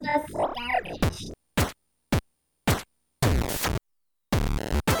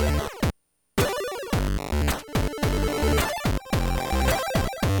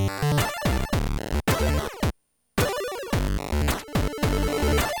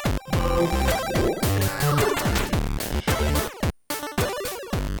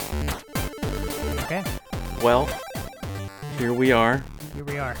Well, here we are. Here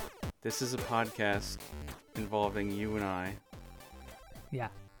we are. This is a podcast involving you and I. Yeah.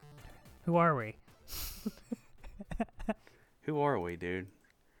 Who are we? Who are we, dude?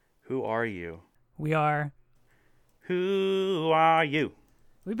 Who are you? We are. Who are you?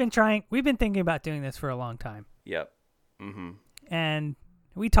 We've been thinking about doing this for a long time. Yep. Mm-hmm. And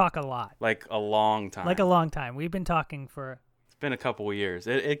we talk a lot. Like a long time. We've been talking for... It's been a couple of years.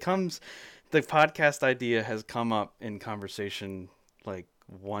 The podcast idea has come up in conversation like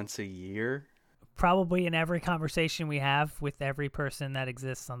once a year. Probably in every conversation we have with every person that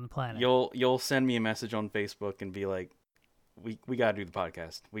exists on the planet. You'll send me a message on Facebook and be like, we gotta do the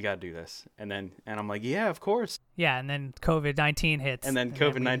podcast. We gotta do this. And I'm like, yeah, of course. Yeah, and then COVID-19 hits. And then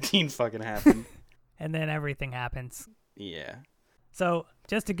COVID-19 fucking happened. And then everything happens. Yeah. So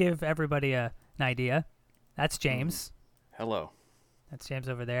just to give everybody an idea, that's James. Hello. That's James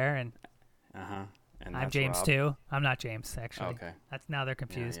over there, and And I'm James Rob. too. I'm not James actually. Okay. That's now they're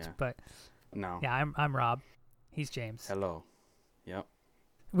confused, Yeah. but No. yeah, I'm Rob. He's James. Hello. Yep.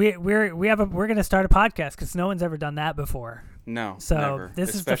 We're gonna start a podcast because no one's ever done that before. No. So never.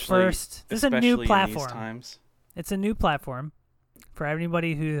 this is the first. This is a new platform. In these times, It's a new platform for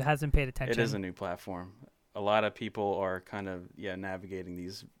anybody who hasn't paid attention. it is a new platform. A lot of people are kind of navigating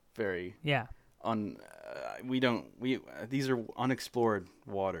these very these are unexplored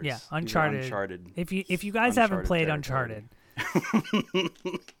waters. Yeah, These are uncharted. uncharted. If you guys haven't played territory. Uncharted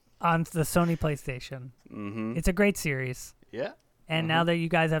on the Sony PlayStation, it's a great series. Yeah. And now that you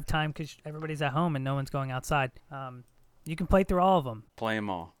guys have time because everybody's at home and no one's going outside, you can play through all of them. Play them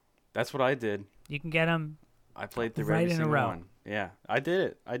all. That's what I did. You can get them. I played through right every in a single row. one. Yeah, I did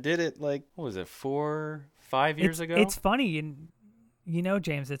it. I did it like, what was it, 5 years ago? It's funny, you know,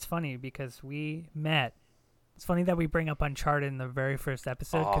 James. It's funny because we met. It's funny that we bring up Uncharted in the very first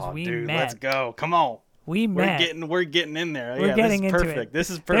episode because we dude, met. Let's go. Come on. We met. We're getting in there. We're getting this is into perfect. it. This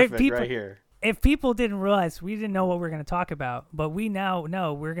is perfect People- right here. If people didn't realize, we didn't know what we were going to talk about, but we now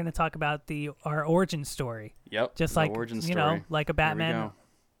know we're going to talk about our origin story. Yep. Just the like origin you story. know, like a Here we Batman go.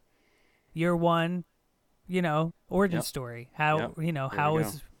 year one, origin Yep. story. How Yep. how we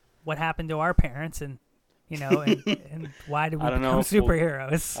is what happened to our parents and and why did we I don't become know if we'll-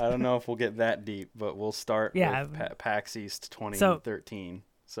 superheroes? I don't know if we'll get that deep, but we'll start with PAX East 2013.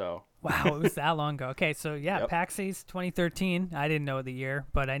 So Wow, it was that long ago. Okay, so Yep. PAX East 2013. I didn't know the year,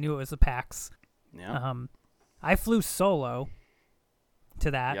 but I knew it was a PAX. yeah. I flew solo to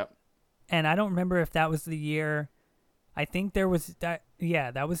that. Yep. And I don't remember if that was the year. I think there was that.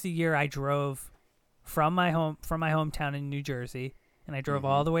 Yeah, that was the year I drove from my hometown in New Jersey, and I drove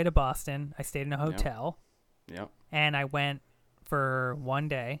all the way to Boston. I stayed in a hotel. Yep. And I went for one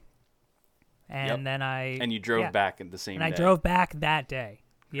day, and then And you drove back at the same day. And I drove back that day.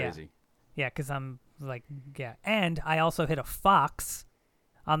 Crazy. Yeah, because I'm like, and I also hit a fox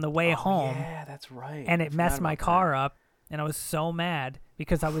on the way home. Yeah, that's right. And I it forgot messed my about car up, and I was so mad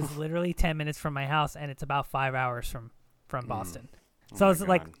because I was literally 10 minutes from my house, and it's about 5 hours from Boston. So I was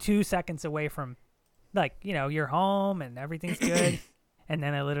like 2 seconds away from, like, you're home and everything's good, and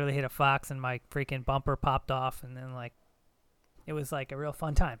then I literally hit a fox, and my freaking bumper popped off, and then, like, it was, like, a real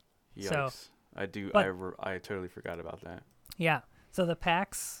fun time. Yikes. So, I totally forgot about that. yeah. So the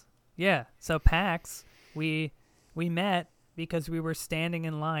PAX, we met because we were standing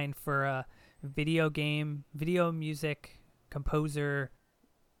in line for a video music composer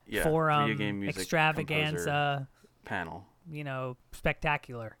forum video game music extravaganza panel.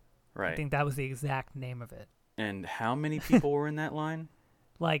 Spectacular. Right. I think that was the exact name of it. And how many people were in that line?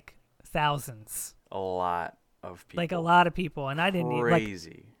 Like thousands. A lot of people. Like a lot of people, and I didn't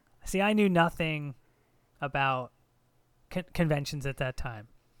Crazy. see. I knew nothing about conventions at that time.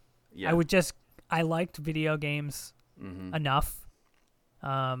 Yeah. I liked video games enough.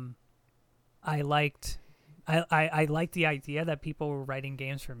 I liked the idea that people were writing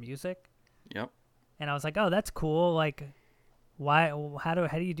games for music. Yep. And I was like, oh, that's cool. Like, why? How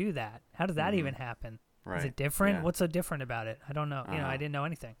do you do that? How does that even happen? Right. Is it different? Yeah. What's so different about it? I don't know. I didn't know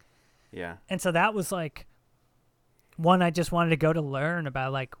anything. Yeah. And so that was like one I just wanted to go to learn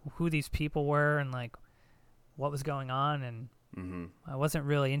about, like, who these people were and like what was going on, and I wasn't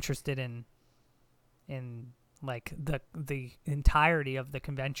really interested in like the entirety of the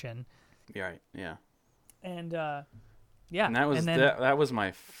convention. Yeah. Right. Yeah. And And that was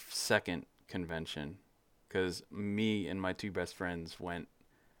my second convention, because me and my two best friends went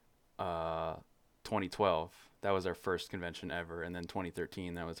 2012. That was our first convention ever, and then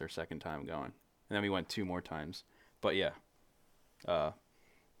 2013, that was our second time going, and then we went 2 more times. But yeah,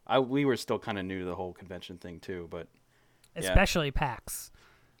 we were still kind of new to the whole convention thing too, but especially PAX.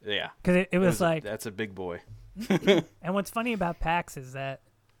 Yeah. Because it was like... That's a big boy. And what's funny about PAX is that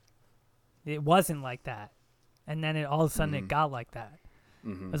it wasn't like that. And then all of a sudden it got like that.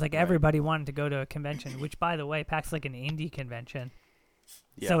 It was like everybody wanted to go to a convention, which, by the way, PAX is like an indie convention.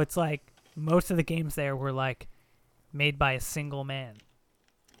 Yeah. So it's like most of the games there were like made by a single man.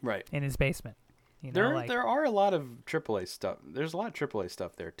 Right. In his basement. You know, there are a lot of AAA stuff. There's a lot of AAA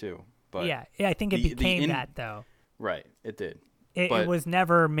stuff there too. But yeah, I think it became that though. Right, it did. It was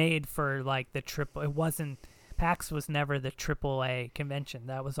never made for like the triple. It wasn't. PAX was never the AAA convention.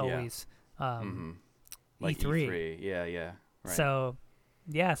 That was always like E3. Yeah. Right. So,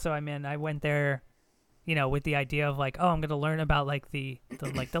 yeah. So I mean, I went there, you know, with the idea of like, oh, I'm gonna learn about like the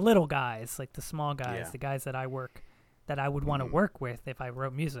little guys, like the small guys, the guys that I would want to work with if I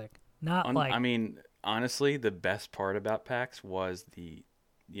wrote music. I mean, honestly, the best part about PAX was the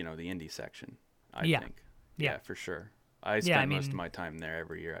indie section. I think. Yeah, for sure. I spent most of my time there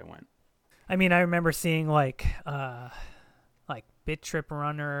every year I went. I mean, I remember seeing like Bit Trip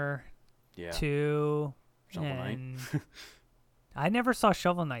Runner 2. Shovel Knight. I never saw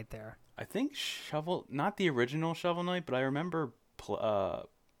Shovel Knight there. I think not the original Shovel Knight, but I remember the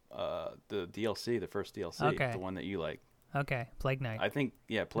DLC, the first DLC, the one that you like. Okay, Plague Knight. I think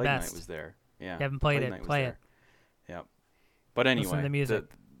Plague Knight was there. Yeah, you haven't played it. Play it. Yeah, but anyway, listen to the music.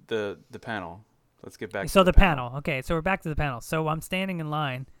 The panel. Let's get back. So the panel. Okay, so we're back to the panel. So I'm standing in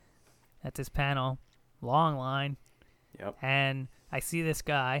line at this panel, long line. Yep. And I see this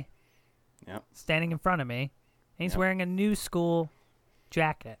guy. Yep. Standing in front of me, and he's wearing a New School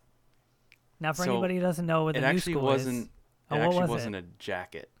jacket. Now, for anybody who doesn't know what the New School is, it actually wasn't a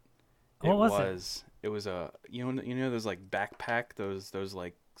jacket. What was it? It was a you know those like backpack those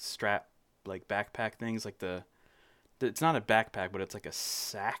like strap like backpack things like it's not a backpack but it's like a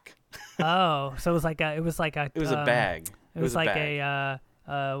sack. Oh, so it was a bag. It was like a bag.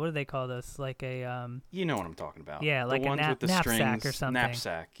 What do they call this? Like a you know what I'm talking about. Yeah, like the ones with the knapsack strings, or something.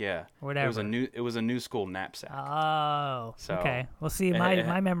 Knapsack, yeah. Or whatever. It was a New School knapsack. Oh, so, okay. Well, see,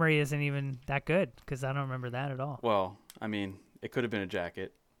 my memory isn't even that good because I don't remember that at all. Well, I mean, it could have been a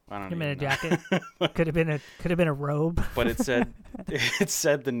jacket. I don't know. Could have been a jacket. Could have been a robe. But it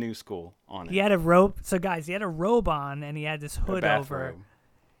said the New School on it. He had a robe. So guys, he had a robe on and he had this hood over,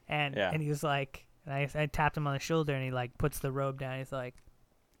 and he was like, and I tapped him on the shoulder and he like puts the robe down. He's like,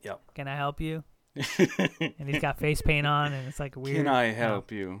 "Yep, can I help you?" And he's got face paint on and it's like weird. Can I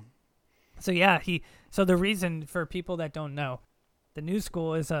help you? So yeah, So the reason for people that don't know, the New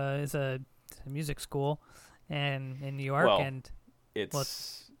School is a music school, and in New York, and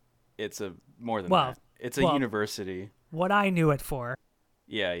it's a more than that. It's a university. What I knew it for,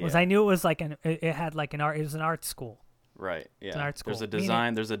 was I knew it was like it had like it was an art school. Right. Yeah. It's an art school. There's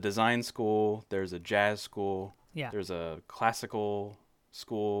a design school. There's a jazz school. Yeah. There's a classical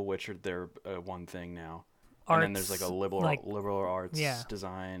school, which are they're one thing now. Arts, and then there's like a liberal arts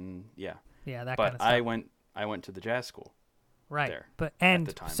design. Yeah. Yeah, that kind of stuff. But I went to the jazz school. Right. There. But at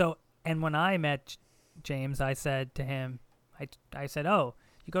the time. and when I met James, I said to him, I said, "Oh,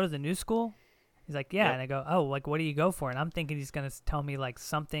 you go to the New School?" He's like, "Yeah." Yep. And I go, "Oh, like what do you go for?" And I'm thinking he's gonna tell me like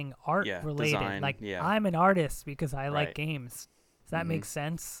something art related. Design, like I'm an artist because I like games. Does that make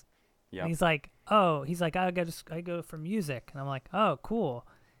sense? Yeah. He's like, "Oh," he's like, I go for music," and I'm like, "Oh, cool."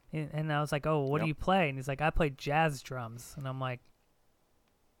 And I was like, "Oh, what do you play?" And he's like, "I play jazz drums," and I'm like,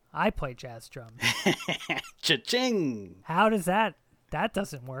 "I play jazz drums." Cha-ching! How does that? That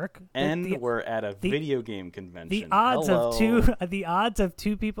doesn't work. And we're at a video game convention. The odds of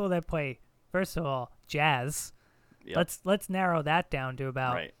two people that play, first of all, jazz. Yep. Let's narrow that down to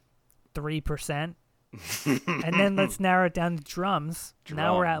about 3%, and then let's narrow it down to drums.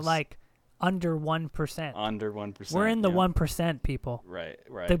 Now we're at like under 1%. Under 1%. We're in the 1%, people.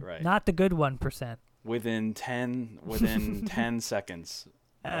 Right. Not the good 1%. Within 10 seconds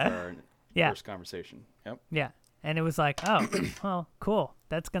of our first conversation. Yep. Yeah. And it was like, oh, well, cool.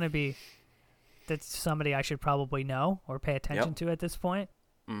 That's somebody I should probably know or pay attention to at this point.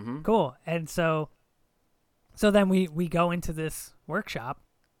 Mm-hmm. Cool. And so then we go into this workshop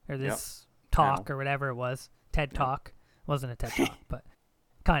or this talk or whatever it was. TED Talk. It wasn't a TED Talk, but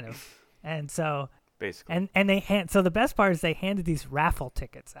kind of. And so basically. And so the best part is they handed these raffle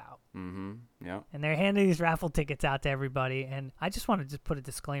tickets out. Mm-hmm. Yeah. And they're handing these raffle tickets out to everybody. And I just want to just put a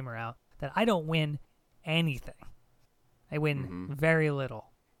disclaimer out that I don't win anything. I win very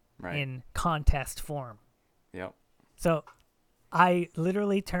little in contest form. Yep. So I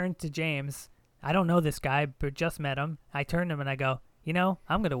literally turned to James. I don't know this guy, but just met him. I turned to him and I go,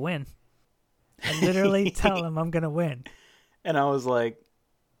 I'm going to win. I literally tell him I'm going to win. And I was like,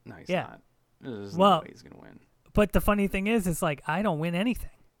 no, he's not. There's no way he's going to win. But the funny thing is, it's like, I don't win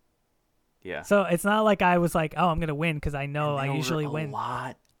anything. Yeah. So it's not like I was like, oh, I'm gonna win because I know I usually win.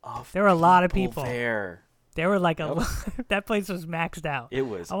 There were a lot of people there. There were like that place was maxed out. It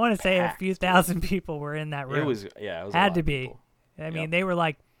was. I want to say a few thousand people were in that room. It was. Yeah. It was. Had to be. People. I mean, they were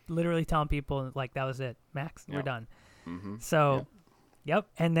like literally telling people like that was it, max. We're done. Mm-hmm. So. Yep.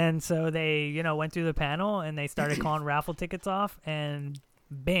 And then so they, went through the panel and they started calling raffle tickets off and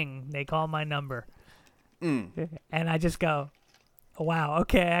bing, they called my number. And I just go, wow,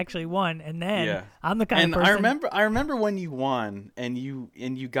 okay, I actually won. And then I'm the kind of person. I remember when you won and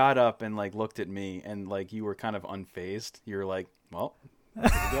you got up and like looked at me and like you were kind of unfazed. You were like, well, there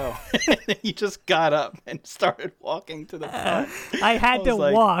we go. And you just got up and started walking to the front. I had to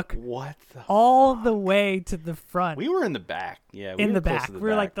walk all the way to the front. We were in the back. Yeah, in the back. We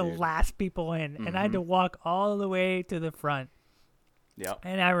were like the last people in. And I had to walk all the way to the front. Yep.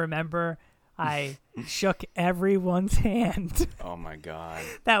 And I remember I shook everyone's hand. Oh, my God.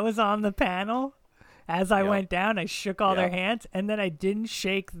 That was on the panel. As I went down, I shook all their hands. And then I didn't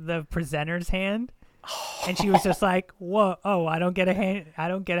shake the presenter's hand. And she was just like, "Whoa! Oh, I don't get a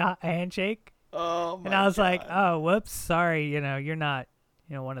handshake." Oh my! And I was God. like, "Oh, whoops, sorry. You're not,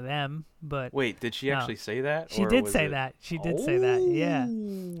 one of them." But wait, did she actually say that? She did say that. She did say that. Yeah.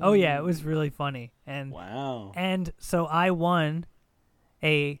 Oh yeah, it was really funny. And wow. And so I won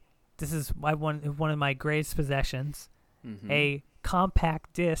I won one of my greatest possessions, a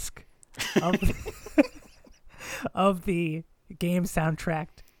compact disc of the game soundtrack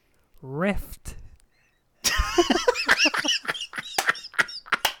Rift.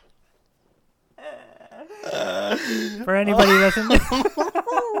 For anybody who doesn't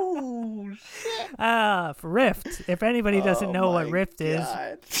know. For Rift. If anybody doesn't know what Rift is,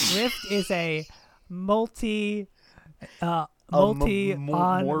 Rift is a multi I don't even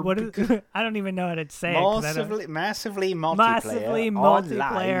know how to say massively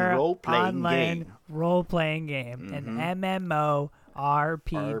multiplayer online role-playing game. An MMO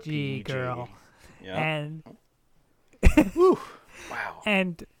RPG girl. Yep. And wow.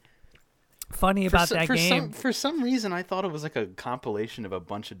 And funny about that game. For some reason, I thought it was like a compilation of a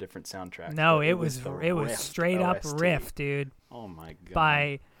bunch of different soundtracks. No, it was straight up Rift, dude. Oh my God.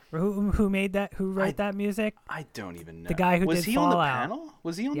 By who made that? Who wrote that music? I don't even know. The guy who was did he Fallout. On the panel?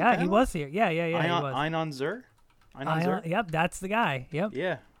 Was he on the panel? panel? Yeah, he was here. Yeah, he was. Einon Zur? Yep, that's the guy. Yep.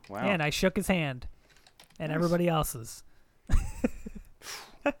 Yeah. Wow. Yeah, and I shook his hand, and everybody else's.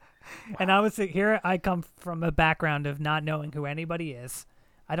 And I was here. I come from a background of not knowing who anybody is.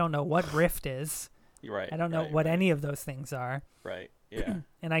 I don't know what Rift is. You're right. I don't know what any of those things are. Right. Yeah.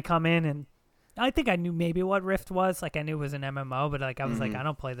 And I come in and I think I knew maybe what Rift was. Like I knew it was an MMO, but like I was like I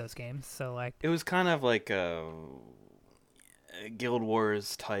don't play those games. So like it was kind of like a Guild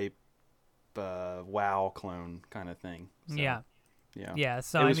Wars type WoW clone kind of thing. So. Yeah. Yeah.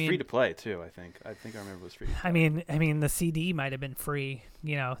 So it was free to play too. I think I remember it was free to play. I mean, the CD might have been free.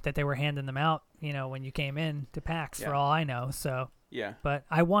 That they were handing them out. When you came in to PAX, for all I know. So yeah. But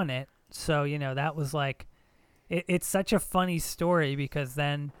I won it. So that was like, it's such a funny story because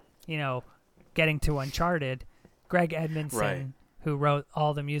then getting to Uncharted, Greg Edmondson, who wrote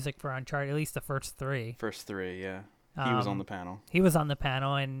all the music for Uncharted, at least the first three. Yeah. He was on the panel. He was on the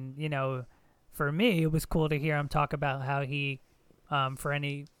panel, and for me, it was cool to hear him talk about how he. For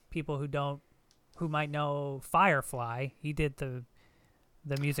any people who might know Firefly, he did the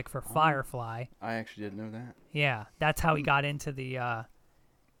music for Firefly. I actually didn't know that. Yeah, that's how he got into the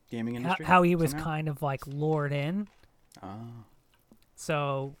gaming industry. How he was kind of like lured in. Oh.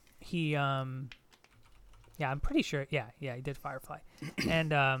 So he, I'm pretty sure. Yeah, he did Firefly,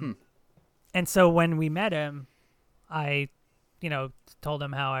 and and so when we met him, I, told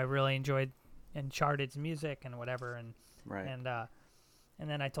him how I really enjoyed Uncharted's music and whatever, and and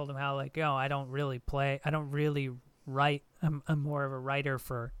then I told him how I don't really write. I'm more of a writer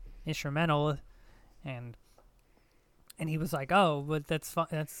for instrumental, and he was like, oh, but that's fun.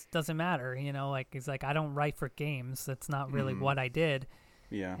 That's doesn't matter, he's like, I don't write for games. That's not really what I did.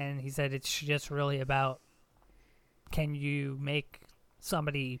 Yeah. And he said it's just really about can you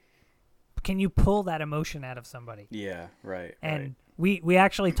pull that emotion out of somebody? Yeah, right. And we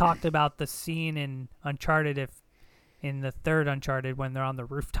actually talked about the scene in Uncharted in the third Uncharted when they're on the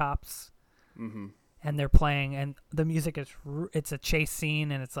rooftops and they're playing and the music it's a chase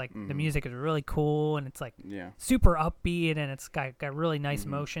scene and it's like the music is really cool and it's like super upbeat and it's got really nice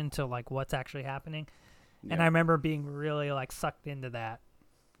motion to like what's actually happening. Yeah. And I remember being really like sucked into that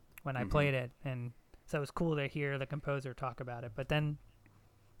when I played it, and so it was cool to hear the composer talk about it. But then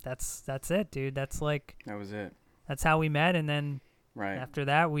that's it, dude. That was it. That's how we met, and then after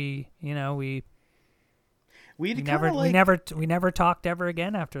that we we never talked ever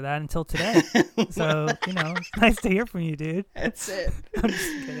again after that until today. So it's nice to hear from you, dude. That's it. I'm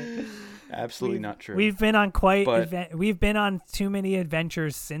just kidding. Absolutely not true. We've been on we've been on too many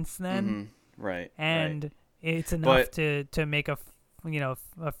adventures since then. Right. And it's enough to make a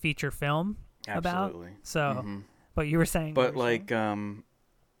feature film absolutely. about. So, but you were saying. But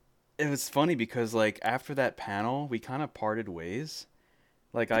it was funny because like after that panel, we kind of parted ways.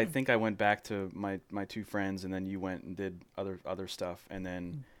 Like I think I went back to my two friends, and then you went and did other stuff, and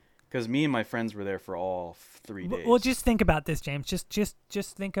then because me and my friends were there for all 3 days. Well, just think about this, James.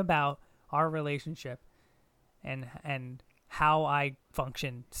 Just think about our relationship, and how I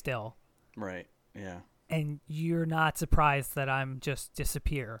function still. Right. Yeah. And you're not surprised that I'm just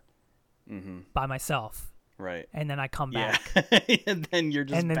disappear by myself. Right. And then I come back. And then you're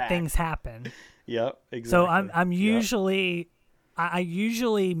just and then back. things happen. Yep. Exactly. So I'm usually I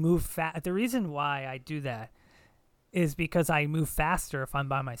usually move fast. The reason why I do that is because I move faster if I'm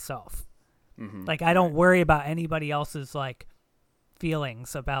by myself. Like I don't worry about anybody else's like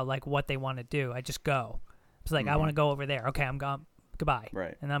feelings about like what they want to do. I just go. It's like I want to go over there. Okay, I'm gone. Goodbye.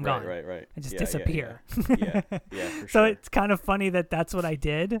 Right. And I'm gone. Right. I just disappear. Yeah, for sure. So it's kind of funny that's what I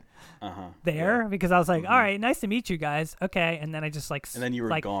did there because I was like, all right, nice to meet you guys. Okay. And then I just like, and then you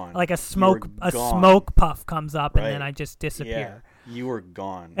were gone. Like a smoke puff comes up and then I just disappear. Yeah. You were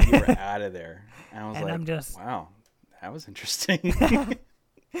gone. You were out of there. And I was like, I'm just, wow, that was interesting.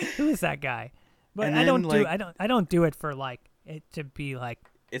 Who is that guy? But I don't do it for like it to be like,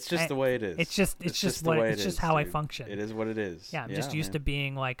 it's just the way it is. It's just how I function. It is what it is. Yeah, I'm just used to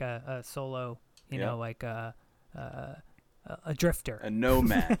being like a solo, like a drifter, a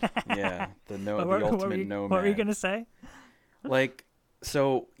nomad. Yeah, the ultimate nomad. What were you gonna say? Like,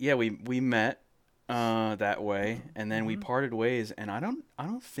 so yeah, we met that way, and then we parted ways, and I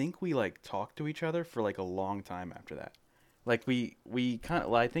don't think we like talked to each other for like a long time after that. Like we kind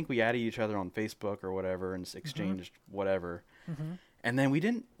of, I think we added each other on Facebook or whatever and exchanged whatever. And then we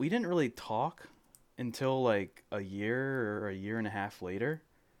didn't really talk until like a year or a year and a half later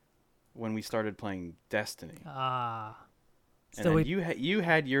when we started playing Destiny. And then you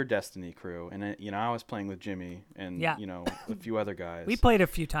had your Destiny crew, and I was playing with Jimmy and a few other guys. We played a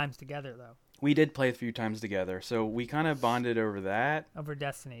few times together though. We did play a few times together, so we kind of bonded over that. Over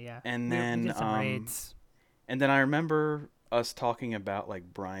Destiny, yeah. And then we did some raids. And then I remember us talking about like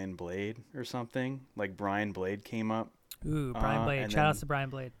Brian Blade or something. Like Brian Blade came up. Ooh, Brian Blade. Shout out to Brian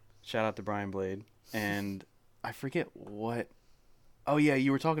Blade. Shout out to Brian Blade. And I forget what. Oh, yeah,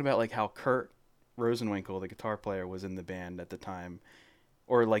 you were talking about like how Kurt Rosenwinkel, the guitar player, was in the band at the time.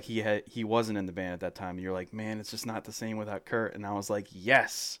 Or like he wasn't in the band at that time. And you're like, man, it's just not the same without Kurt. And I was like,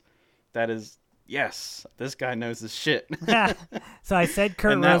 yes, this guy knows his shit. So I said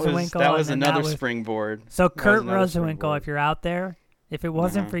Kurt Rosenwinkel. That was another springboard. So Kurt Rosenwinkel, if you're out there, if it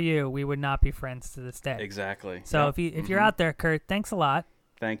wasn't for you, we would not be friends to this day. Exactly. So if you're out there, Kurt, thanks a lot.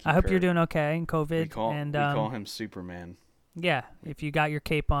 Thank you. I hope Kurt. you're doing okay in COVID. We call him Superman. Yeah, if you got your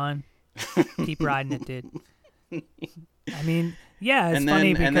cape on, keep riding it, dude. I mean, yeah, it's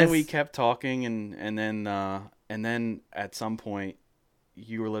funny because... And then we kept talking, and then at some point,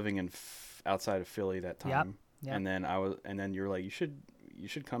 you were living outside of Philly that time. Yep. And then you were like, you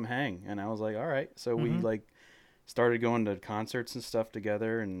should come hang, and I was like, all right. So we like started going to concerts and stuff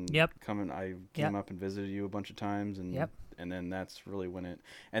together, and I came up and visited you a bunch of times, and then that's really when it.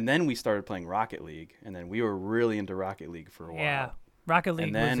 And then we started playing Rocket League, and then we were really into Rocket League for a while. Yeah, Rocket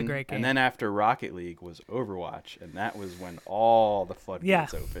League was a great game. And then after Rocket League was Overwatch, and that was when all the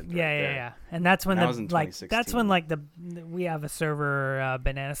floodgates opened. Yeah. And that's when was in 2016. That's when we have a server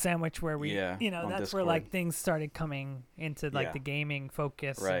Banana Sandwich where we that's Discord. where like things started coming into like the gaming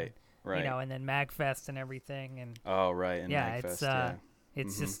focus. Right. And then MagFest and everything and and MagFest.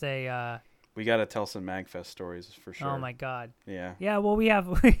 It's just a we got to tell some MagFest stories for sure. Oh my god. Yeah. Yeah, well we have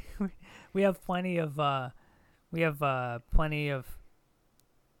plenty of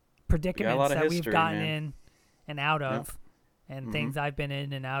predicaments that we've gotten in and out of and things I've been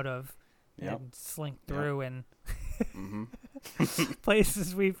in and out of and slinked through and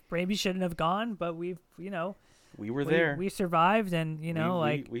places we maybe shouldn't have gone, but we were there. We survived, and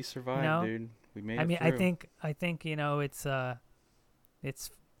we survived, dude. We made it through. I think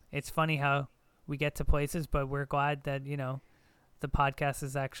it's funny how we get to places, but we're glad that the podcast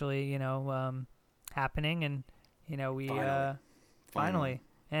is actually happening, and we finally.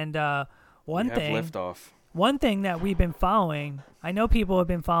 And one thing that we've been following, I know people have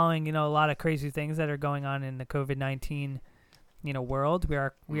been following a lot of crazy things that are going on in the COVID-19 world.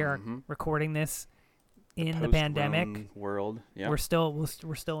 We are recording this in the pandemic world. Yeah, we're still in it.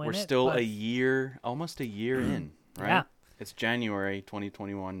 We're still almost a year in, right? Yeah. It's January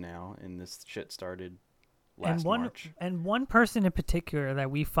 2021 now, and this shit started last March. And one person in particular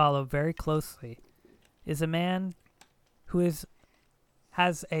that we follow very closely is a man who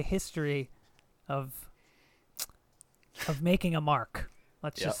has a history of making a mark.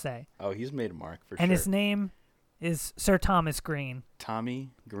 Let's just say. Oh, he's made a mark for sure. And his name is Sir Thomas Green. Tommy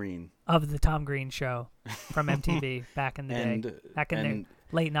Green. Of the Tom Green Show from MTV back in the day. Back in the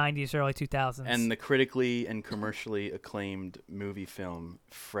late 90s, early 2000s. And the critically and commercially acclaimed movie film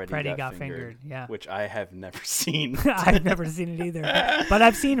Freddy Got Fingered, yeah. which I have never seen. I've never seen it either. But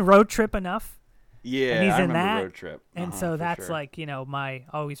I've seen Road Trip enough. Yeah, and he's I in remember that, Road Trip. And so that's like, my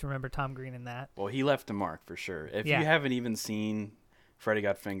always remember Tom Green in that. Well, he left a mark for sure. If you haven't even seen Freddy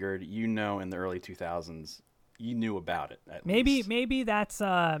Got Fingered, in the early 2000s, you knew about it. Maybe that's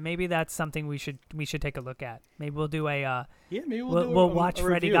something we should take a look at. Maybe we'll do a we'll watch a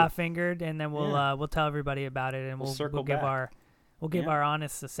Freddy review. Got Fingered, and then we'll tell everybody about it, and we'll give our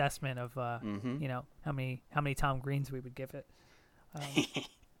honest assessment of how many Tom Greens we would give it.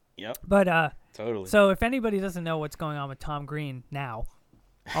 Yep. But totally. So if anybody doesn't know what's going on with Tom Green now,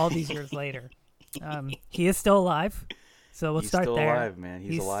 all these years later, he is still alive. So we'll start there. He's still alive, man.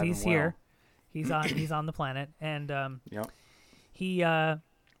 He's alive. He's and well. here. He's on the planet, and yep. He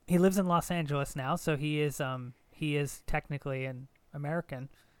lives in Los Angeles now, so he is technically an American.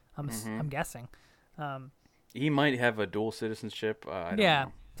 I'm guessing. He might have a dual citizenship. I don't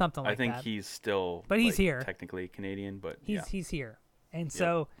know. Something like that. I think he's still, but he's here. Technically Canadian, but he's here, and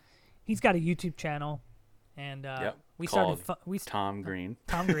so he's got a YouTube channel, and we called started. Tom Green.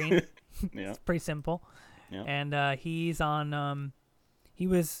 Tom Green. Yeah. It's pretty simple. Yeah. And he's on. He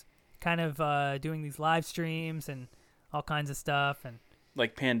was kind of doing these live streams and all kinds of stuff, and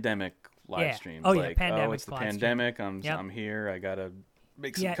like pandemic live streams. Oh, like, pandemic. It's the pandemic. I'm here. I gotta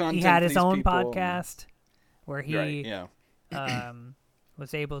make some content. He had his own people podcast where he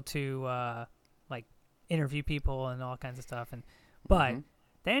was able to like interview people and all kinds of stuff. And but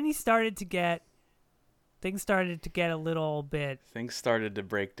then things started to get a little bit. Things started to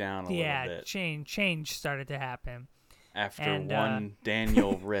break down a little bit. Change started to happen. After one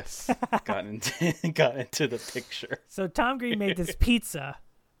Daniel riff got into the picture. So Tom Green made this pizza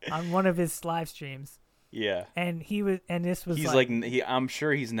on one of his live streams. Yeah. And I'm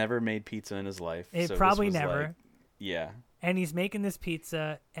sure he's never made pizza in his life. Probably never. Yeah. And he's making this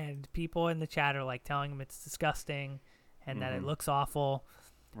pizza, and people in the chat are like telling him it's disgusting and that it looks awful.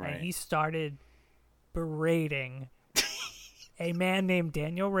 Right. And he started berating a man named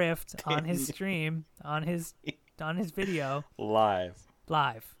Daniel Rift on his stream, on his video live.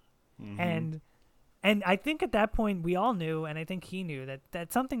 And I think at that point we all knew, and I think he knew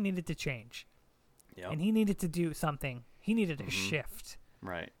that something needed to change. Yep. And he needed to do something. He needed to shift.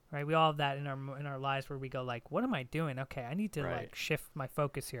 Right. We all have that in our lives where we go like, what am I doing? Okay, I need to like shift my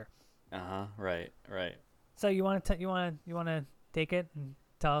focus here. Right. So you want to take it and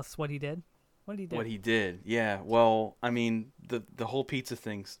tell us what he did? What did he do? What he did. Yeah. Well, I mean, the whole pizza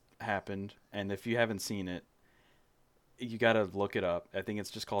thing happened, and if you haven't seen it, you got to look it up. I think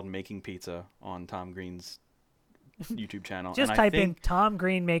it's just called Making Pizza on Tom Green's YouTube channel. Just type in Tom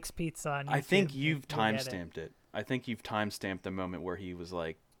Green makes pizza on YouTube. I think you've timestamped it. I think you've timestamped the moment where he was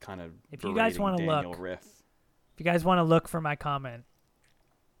like kind of if you guys want to look, Riff. If you guys want to look for my comment,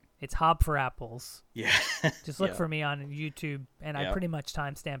 it's Hob for Apples. Yeah. Just look for me on YouTube, and I pretty much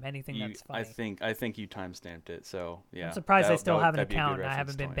timestamp anything that's funny. I think you timestamped it. So yeah. I'm surprised I still have an account. I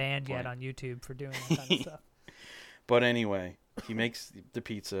haven't been banned yet on YouTube for doing that kind of stuff. But anyway, he makes the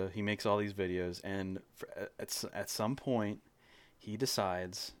pizza. He makes all these videos, and at some point, he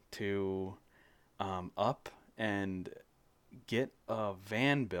decides to up and get a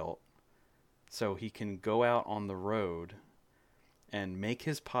van built so he can go out on the road and make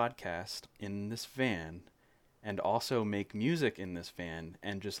his podcast in this van, and also make music in this van,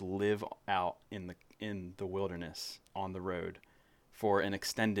 and just live out in the wilderness on the road for an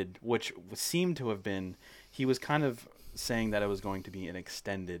extended, which seemed to have been, he was kind of saying that it was going to be an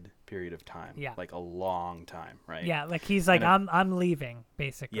extended period of time, like a long time, right? Yeah, like he's like, I'm leaving,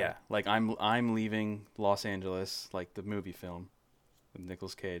 basically. Yeah, like I'm leaving Los Angeles, like the movie film with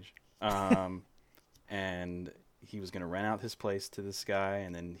Nicolas Cage, and he was going to rent out his place to this guy,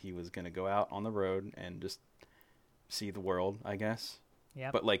 and then he was going to go out on the road and just see the world, I guess.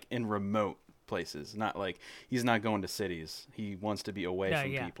 Yeah. But like in remote places. Not like he's not going to cities. He wants to be away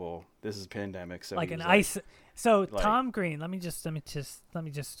from people. This is pandemic, so like an ice. So Tom Green, let me just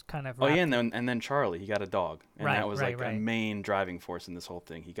kind of. Oh yeah, and then Charlie, he got a dog, and that was right. a main driving force in this whole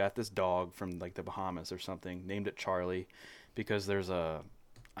thing. He got this dog from like the Bahamas or something, named it Charlie, because there's I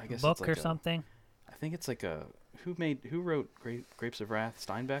guess book it's like or something. I think it's like who wrote Grapes of Wrath?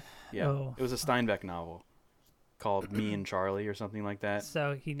 Steinbeck? Yeah, Oh. It was a Steinbeck novel called Me and Charlie or something like that.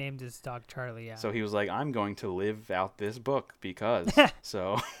 So he named his dog Charlie. Yeah. So he was like, I'm going to live out this book because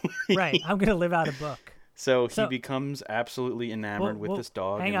so. Right, I'm gonna live out a book. So he becomes absolutely enamored with this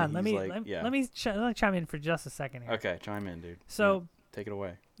dog. Hang on, let me chime in for just a second here. Okay, chime in, dude. So take it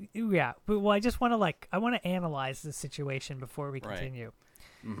away. Yeah, well, I just want to analyze the situation before we continue. Right.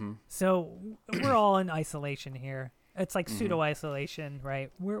 Mm-hmm. So we're all in isolation here. It's like pseudo isolation, right?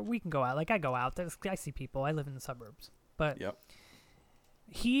 We can go out. Like I go out. I see people. I live in the suburbs. But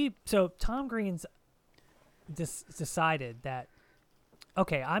Tom Green's decided that,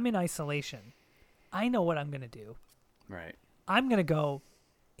 okay, I'm in isolation. I know what I'm going to do. Right. I'm going to go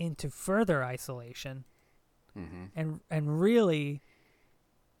into further isolation and really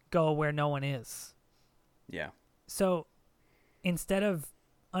go where no one is. Yeah. So instead of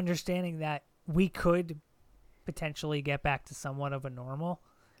understanding that we could potentially get back to somewhat of a normal,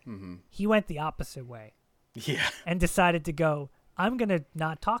 he went the opposite way. Yeah. And decided to go, I'm going to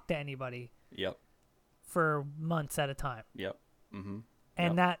not talk to anybody. Yep. For months at a time. Yep. Mm-hmm.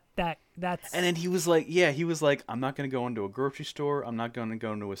 And that's... And then he was like, I'm not going to go into a grocery store. I'm not going to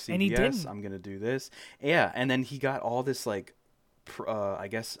go into a CVS. And he didn't. I'm going to do this. Yeah. And then he got all this like,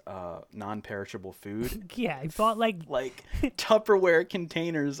 non-perishable food. Yeah, he bought like Tupperware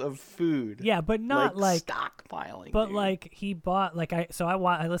containers of food. Yeah, but not like stockpiling. But dude. like he bought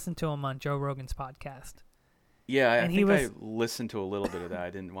I listened to him on Joe Rogan's podcast. Yeah, I think I listened to a little bit of that. I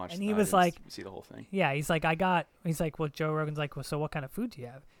didn't watch. And he was like, see the whole thing. Yeah, he's like, well, Joe Rogan's like, well, so what kind of food do you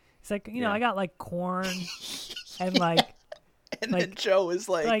have? He's like, I got like corn and like. And then Joe is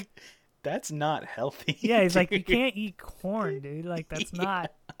like, that's not healthy. Yeah, he's dude. like, you can't eat corn, dude. Like that's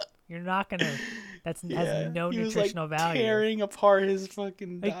not. You're not gonna. Has no nutritional value. Tearing apart his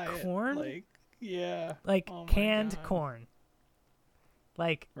fucking like diet. Corn. Like canned corn.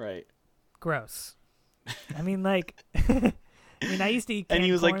 Like right. Gross. I mean, like, I used to eat canned corn. And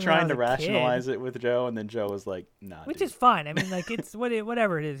he was like trying to rationalize it with Joe, and then Joe was like, "Nah." Which dude. is fine. I mean, like, it's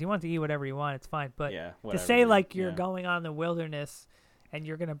whatever it is. You want to eat whatever you want, it's fine. But whatever, to say like you're going on the wilderness and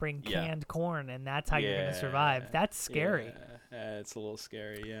you're gonna bring canned corn and that's how you're gonna survive, that's scary. Yeah, it's a little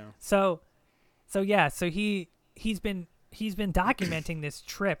scary. Yeah. So he's been documenting this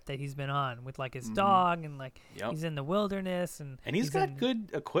trip that he's been on with like his dog and like he's in the wilderness and he's got good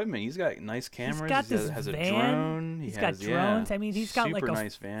equipment. He's got nice cameras. He's got this has a van. drone. He's got drones. I mean, he's got like a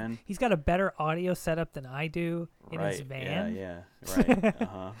nice van. He's got a better audio setup than I do in his van. Yeah,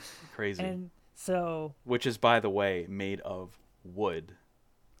 right. Crazy. And so, which is, by the way, made of wood.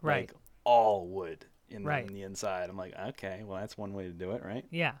 Right. Like all wood in the inside. I'm like, okay, well, that's one way to do it, right?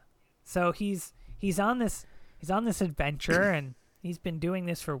 Yeah. So he's on this adventure and he's been doing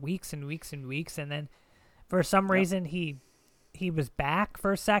this for weeks and weeks and weeks, and then for some reason he was back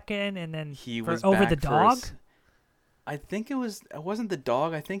for a second, and then he was over back the dog. I think it wasn't the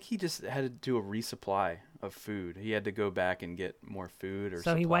dog. I think he just had to do a resupply of food. He had to go back and get more food or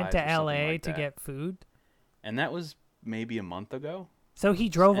so he went to LA like to get food. And that was maybe a month ago. So he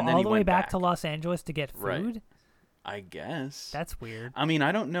drove all the way back to Los Angeles to get food? Right. I guess. That's weird. I mean,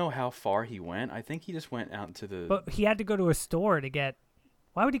 I don't know how far he went. I think he just went out to the... But he had to go to a store to get...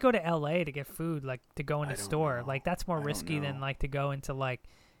 Why would he go to L.A. to get food, like, to go in a store? Know. Like, that's more risky than, like, to go into, like,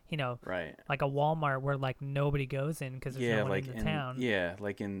 like a Walmart where, like, nobody goes in because there's no one in the town. Yeah,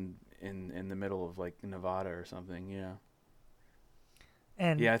 like in the middle of, like, Nevada or something, yeah.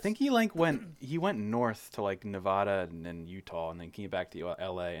 And yeah, I think he went north to like Nevada and then Utah, and then came back to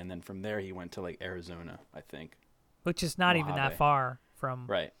LA, and then from there he went to like Arizona, I think. Which is not even that far from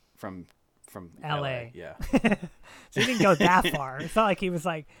from LA. Yeah. So he didn't go that far. It's not like he was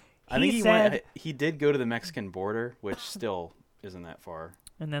like. He did go to the Mexican border, which still isn't that far.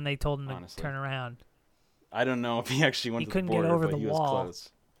 And then they told him to turn around. I don't know if he actually went to the border. He couldn't get over but the he wall. Was close.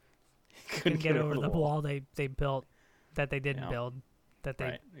 He couldn't get over the wall they built that they didn't build.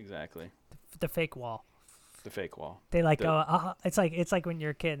 Exactly. The fake wall. The fake wall. They like go. It's like when you're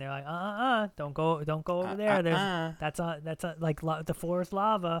a kid. And they're like, don't go over there. That's like the floor is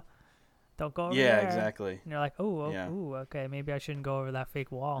lava. Don't go over there. Yeah, exactly. And you're like, ooh, okay, maybe I shouldn't go over that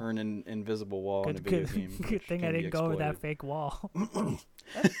fake wall. Or an invisible wall in a video game. Good thing I didn't go over that fake wall.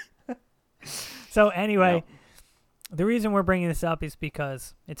 So anyway, the reason we're bringing this up is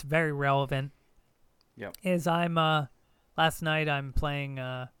because it's very relevant Yep. is I'm last night I'm playing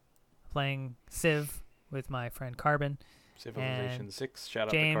Civ with my friend Carbon. Civilization 6. Shout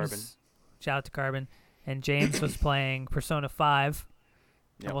out James, to Carbon. Shout out to Carbon. And James was playing Persona 5.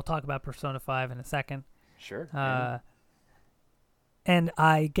 Yep. And we'll talk about Persona 5 in a second. Sure. And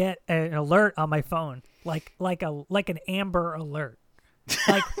I get an alert on my phone, like an Amber Alert.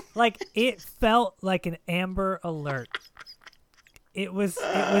 like it felt like an Amber Alert. It was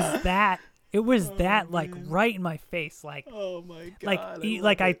that like right in my face, like, oh my god,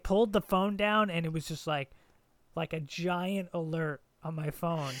 like I pulled the phone down and it was just like a giant alert on my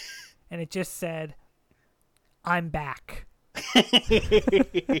phone, and it just said, "I'm back."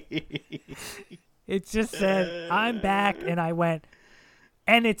 It just said, "I'm back," and I went,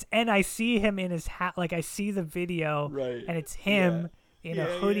 and I see him in his hat, like I see the video, right, and it's him in a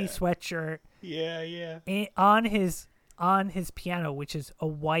hoodie sweatshirt, on his piano, which is a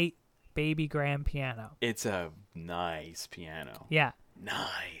white baby grand piano. It's a nice piano. Yeah.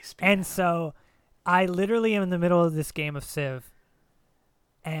 Nice piano. And so I literally am in the middle of this game of Civ,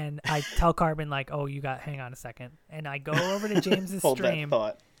 and I tell Carbon, like, oh, hang on a second. And I go over to James's Hold stream, that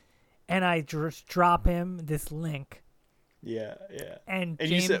thought. and I just drop him this link. Yeah. And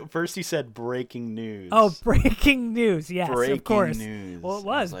James, you said breaking news. Oh, breaking news. Yes, of course. News. Well, it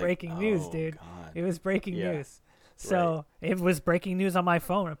was breaking news, dude. God. It was breaking news. So it was breaking news on my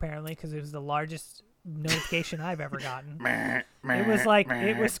phone, apparently, because it was the largest notification I've ever gotten. It was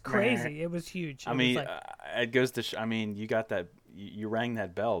it was crazy. It was huge. It goes to you got that. You rang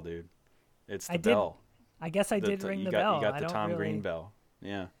that bell, dude. It's the bell. I guess I did ring the bell. You got the Tom Green bell.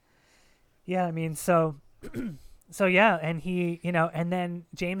 Yeah. Yeah, so yeah, and he, and then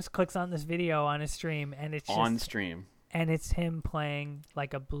James clicks on this video on his stream, and it's just on stream, and it's him playing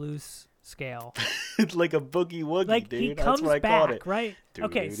like a blues scale. It's like a boogie woogie, dude. He comes That's what back, I called it. Right?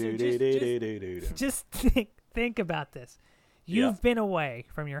 Okay, so just think about this. You've been away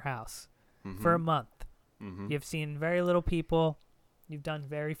from your house for a month. Mm-hmm. You've seen very little people. You've done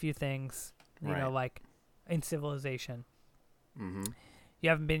very few things, you know, like in civilization. Mm-hmm. You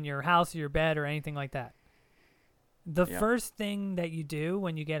haven't been in your house or your bed or anything like that. The first thing that you do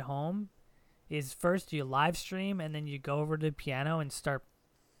when you get home is first you live stream, and then you go over to the piano and start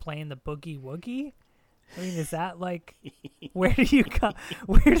playing the boogie woogie. I mean, is that like, where do you go?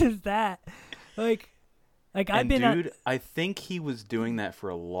 Where does that, like I've been, dude, I think he was doing that for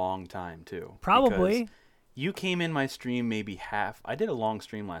a long time too. Probably. You came in my stream maybe half. I did a long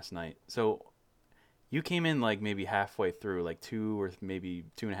stream last night, so you came in like maybe halfway through, like 2 or maybe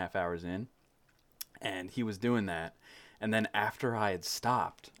 2.5 hours in, and he was doing that. And then after I had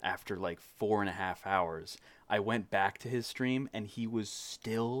stopped, after like 4.5 hours, I went back to his stream, and he was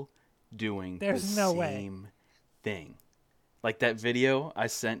still doing the same thing. Like that video I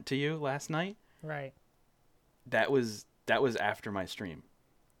sent to you last night. Right. That was after my stream.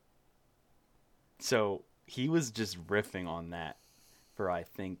 So he was just riffing on that for, I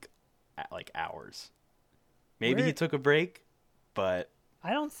think, like hours. Maybe he took a break, but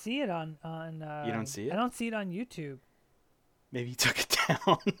I don't see it on you don't see it? I don't see it on YouTube. Maybe he took it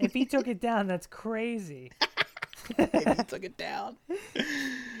down. If he took it down, that's crazy. Maybe he took it down.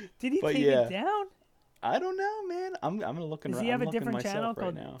 Did he take it down? I don't know, man. I'm gonna look. Does he have a different channel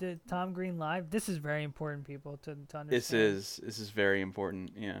called Tom Green Live? This is very important, people, to understand. This is very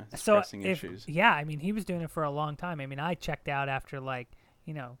important. Yeah, pressing issues. Yeah, I mean, he was doing it for a long time. I mean, I checked out after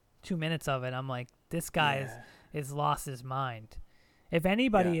 2 minutes of it. I'm like, this guy is lost his mind. If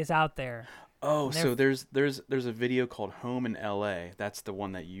anybody is out there. Oh, so there's a video called Home in LA. That's the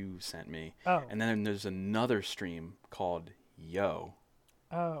one that you sent me. Oh. And then there's another stream called Yo.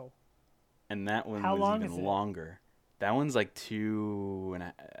 Oh. And that one was even longer. That one's like 2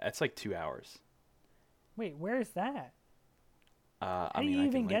 and that's like 2 hours. Wait, where is that? How do you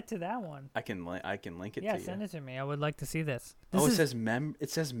even get to that one? I can link it to you. Yeah, send it to me. I would like to see this. It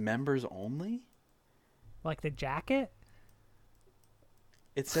says members only? Like the jacket?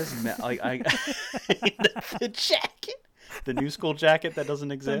 It says the jacket, the new school jacket that doesn't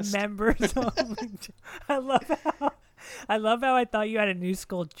exist. The members only. I love how I thought you had a new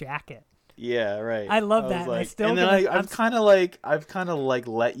school jacket. Yeah, right. I love that. Like, I've kind of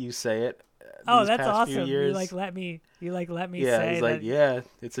let you say it. Oh, that's awesome. Few years. You let me yeah, say he's like, yeah,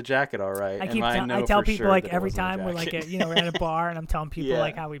 it's a jacket, all right. I tell people like every time we're like we're at a bar and I'm telling people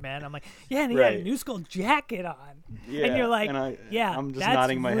like how we met. I'm like, yeah, and he had a new school jacket on. Yeah, and you're like, I'm just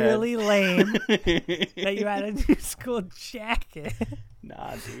nodding my head. That's really lame that you had a new school jacket.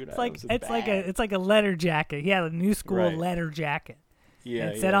 Nah, dude, it's like a letter jacket. He had a new school letter jacket. Yeah,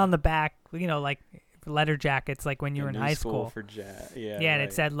 and it said on the back, like letter jackets, like when you were in new high school. for jazz. Yeah. Yeah, and right.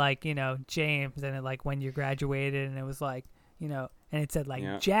 it said like, James, and it like when you graduated, and it was like, and it said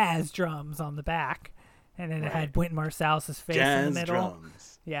like jazz drums on the back, and then it had Wynton Marsalise's face in the middle.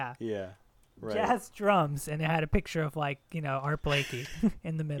 Drums. Yeah. Yeah. Right. Jazz drums, and it had a picture of like, Art Blakey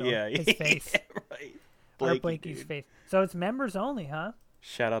in the middle. Yeah. His face. Right. Art Blakey's face. So it's members only, huh?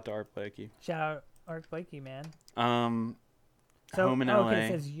 Shout out to Art Blakey. Shout out Art Blakey, man. So, home in LA. Okay, it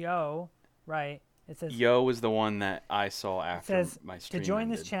says Yo, right? It says Yo was the one that I saw after my stream. To join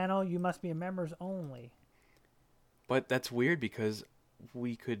this ended. channel, you must be a members only. But that's weird because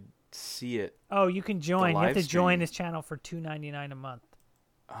we could see it. Oh, you can join. You have to join stream. this channel for $2.99 a month.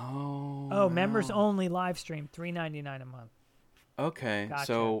 Oh. Oh, members only live stream, $3.99 a month. Okay, Gotcha.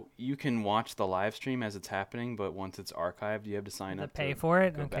 so you can watch the live stream as it's happening, but once it's archived, you have to sign up. Pay for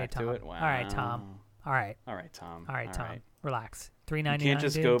it. Go Okay, back Tom. To it. Wow. All right, Tom. All right. All right, Tom. All right, Tom. Relax. $3.99. You can't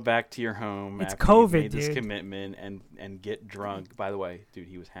just go back to your home. It's after COVID, you made dude. this commitment and get drunk. By the way, dude,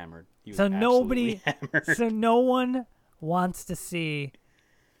 he was hammered. He was So nobody. hammered. So no one wants to see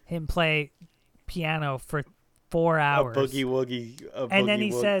him play piano for 4 hours. A boogie woogie. And then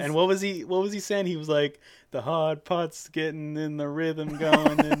he says, and what was he saying? He was like, the hard pot's getting in the rhythm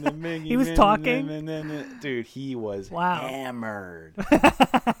going and the mingy. He was talking? Dude, he was hammered.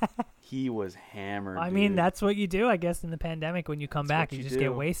 He was hammered. I mean, that's what you do, I guess, in the pandemic. When you come back, you just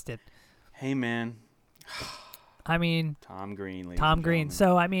get wasted. Hey, man. I mean, Tom Green. Tom Green.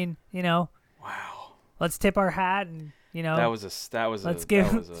 So, I mean, wow. Let's tip our hat and, let's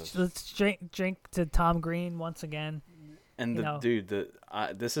drink to Tom Green once again. And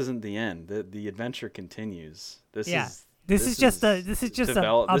this isn't the end. The adventure continues. This is just a pit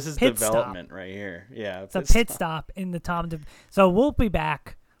development stop. right here. Yeah, it's a pit stop in the Tom. So we'll be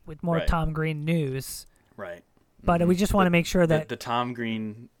back with more Tom Green news. Right. But we just want to make sure that the Tom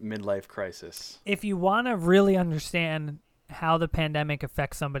Green midlife crisis. If you want to really understand how the pandemic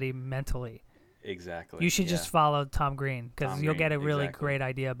affects somebody mentally, exactly, you should just follow Tom Green, because you'll get a really great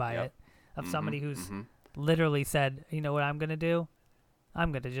idea by it of somebody who's literally said, you know what I'm gonna do?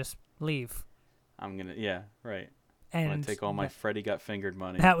 I'm gonna just leave. I'm gonna right. And I'm gonna take all my Freddy Got Fingered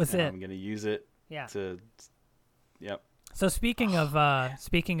money. That was it. I'm gonna use it. To. Yep. So speaking of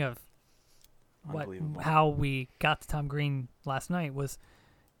how we got to Tom Green last night was,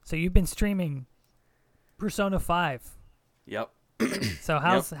 so you've been streaming Persona 5. Yep. So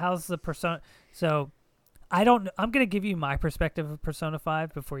how's the Persona? So I'm gonna give you my perspective of Persona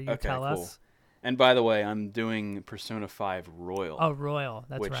 5 before you tell us. And by the way, I'm doing Persona 5 Royal. Oh, Royal,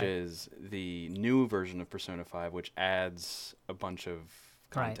 that's right. Which is the new version of Persona 5, which adds a bunch of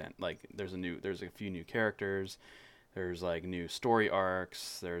content. Like there's a few new characters. There's like new story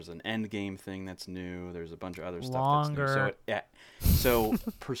arcs. There's an end game thing that's new. There's a bunch of other stuff that's new. So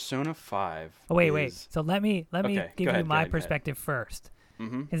Persona 5. Oh, wait. So let me give you my perspective first.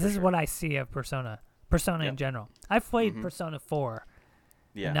 Because this is what I see of Persona in general. I've played Persona 4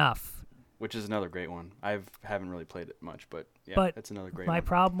 enough. Which is another great one. I haven't really played it much, but that's another great one. My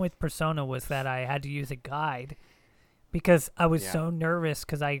problem with Persona was that I had to use a guide because I was so nervous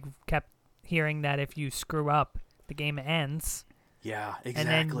because I kept hearing that if you screw up, the game ends. Yeah,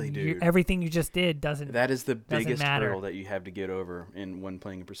 exactly, and then dude. Everything you just did doesn't. That is the biggest hurdle that you have to get over when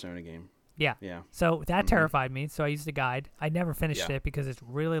playing a Persona game. Yeah. So that terrified me. So I used a guide. I never finished it because it's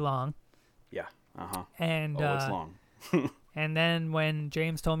really long. Yeah. And it's long. And then when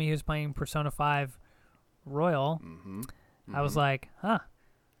James told me he was playing Persona 5 Royal, I was like, huh,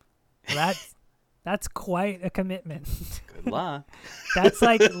 well, that's quite a commitment. Good luck. That's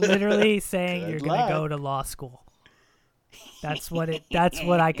like literally saying you're going to go to law school. That's what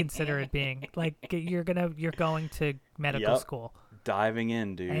I consider it being. Like you're going to medical school. Diving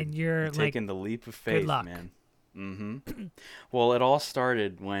in, dude. And you're like, taking the leap of faith, good luck. Man. Well, it all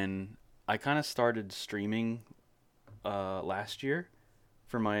started when I kind of started streaming last year.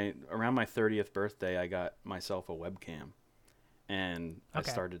 Around my 30th birthday, I got myself a webcam, and I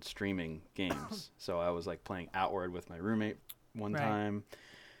started streaming games. So I was like playing Outward with my roommate one time.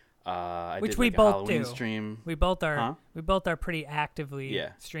 Which did we like both a Halloween do. Stream. We both are pretty actively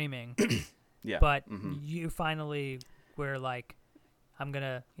streaming. But you finally were like, I'm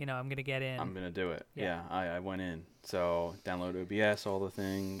gonna get in. I'm gonna do it. Yeah, I went in. So downloaded OBS, all the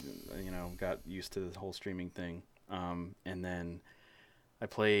thing. Got used to the whole streaming thing. And then I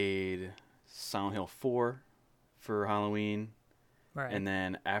played Silent Hill 4 for Halloween. Right. And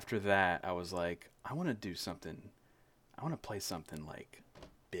then after that, I was like, I want to do something. I want to play something like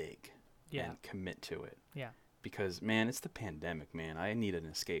big and commit to it. Yeah. Because, man, it's the pandemic, man. I need an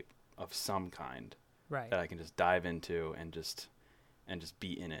escape of some kind that I can just dive into and just and just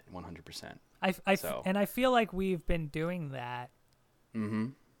be in it 100%. And I feel like we've been doing that. Mm-hmm.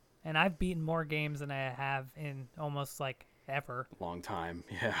 And I've beaten more games than I have in almost like ever. Long time,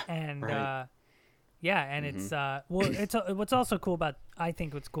 yeah. And right. It's what's also cool about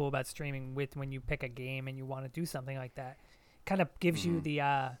what's cool about streaming with when you pick a game and you want to do something like that, kind of gives you the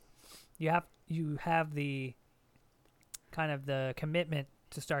you have the kind of the commitment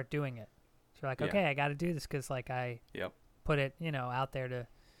to start doing it. So you're like, okay, I got to do this because like I put it out there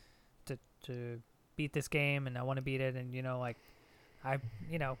to beat this game and I want to beat it, and like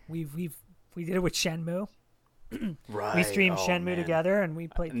we did it with Shenmue. Right. We streamed Shenmue man. together and we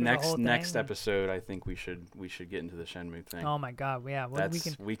played through the whole thing. Next episode, I think we should get into the Shenmue thing. Oh my god, yeah. Well,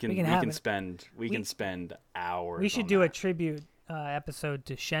 we can spend hours. We should do a tribute episode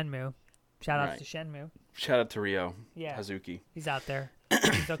to Shenmue. Shout outs to Shenmue. Shout out to Ryo. Yeah. Hazuki. He's out there.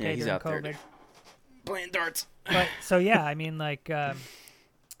 He's okay he's during out COVID. there playing darts. But so yeah, I mean like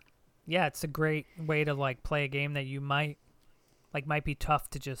it's a great way to like play a game that you might be tough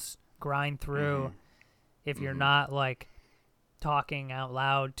to just grind through if you're not like talking out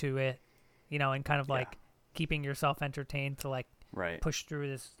loud to it, and kind of like keeping yourself entertained to like push through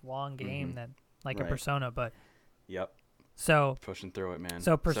this long game that like a Persona. But so pushing through it, man.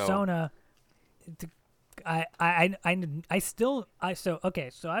 So Persona, so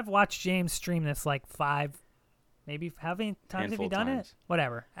I've watched James stream this like 5, maybe how many times have you done it?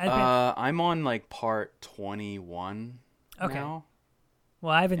 Whatever. I'm on like part 21 now.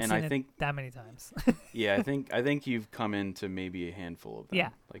 Well, I haven't seen it that many times. Yeah, I think you've come into maybe a handful of them. Yeah,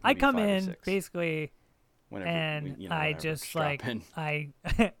 like I come in basically, whenever, and I just like I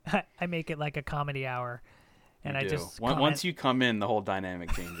make it like a comedy hour, and I just once you come in, the whole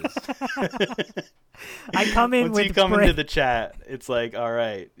dynamic changes. I come in once you come into the chat, it's like, all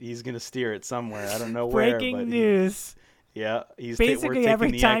right, he's gonna steer it somewhere. I don't know where. Breaking news. Yeah, basically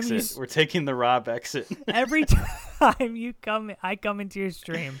every time we're taking the Rob exit. Every time I come into your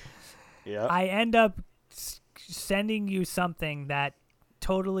stream, I end up sending you something that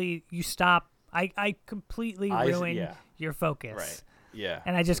totally you stop. I completely ruin your focus. Right. Yeah.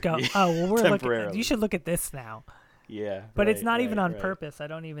 And I just go, oh well, we're looking. You should look at this now. Yeah. But it's not even on purpose. I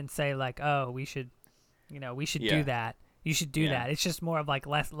don't even say like, oh, we should do that. You should do that. It's just more of like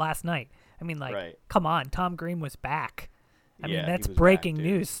last night. I mean, like, come on, Tom Green was back. I mean, that's breaking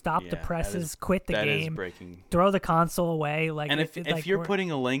news. Stop the presses, quit the game, throw the console away. Like, and if you're putting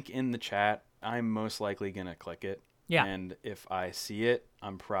a link in the chat, I'm most likely gonna click it. Yeah. And if I see it,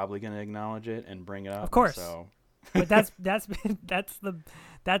 I'm probably gonna acknowledge it and bring it up. Of course. So. But that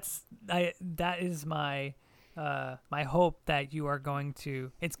is my my hope that you are going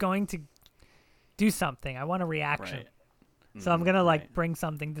to. It's going to do something. I want a reaction. Right. So I'm gonna bring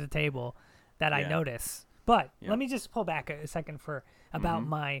something to the table that I notice. But let me just pull back a second about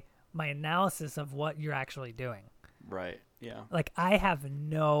my analysis of what you're actually doing. Right. Yeah. Like I have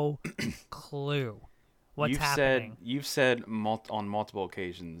no clue what's happening. You've said on multiple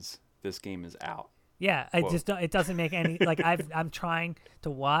occasions this game is out. Yeah, it doesn't make any like I'm trying to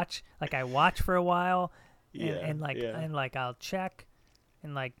watch. Like I watch for a while, and I'll check,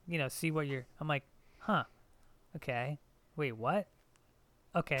 and see what you're. I'm like, huh, okay, wait, what?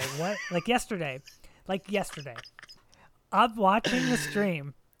 Okay, what? Like yesterday, I'm watching the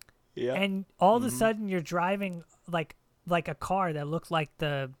stream, and all of a sudden you're driving like a car that looked like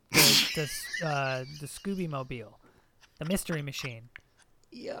the Scooby Mobile, the Mystery Machine.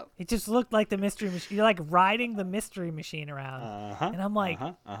 Yep. It just looked like the Mystery Machine. You're like riding the Mystery Machine around, and I'm like,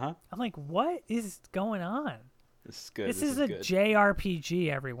 I'm like, what is going on? This is good. This is a JRPG,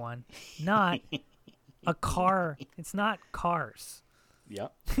 everyone, not a car. It's not Cars.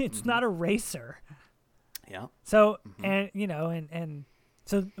 Yep. It's not a racer. Yeah. So and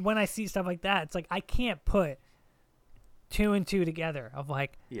so when I see stuff like that, it's like I can't put 2 and 2 together of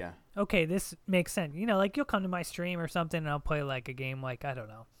like, okay, this makes sense. Like you'll come to my stream or something and I'll play like a game like, I don't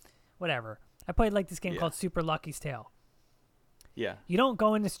know, whatever. I played like this game called Super Lucky's Tale. Yeah. You don't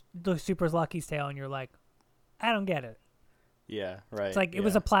go into the Super Lucky's Tale and you're like, I don't get it. Yeah, right. It's like it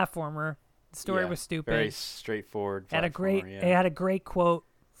was a platformer. The story was stupid. Very straightforward. It had a great quote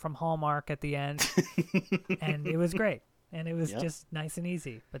from Hallmark at the end, and it was great. And it was just nice and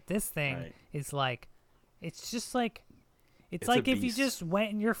easy. But this thing is like, it's just like, it's like if you just went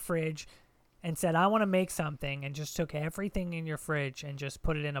in your fridge and said, I want to make something, and just took everything in your fridge and just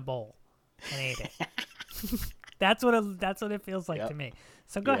put it in a bowl and ate it. That's what it feels like to me.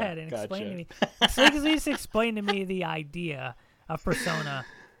 So go ahead and explain to me. So please explain to me the idea of Persona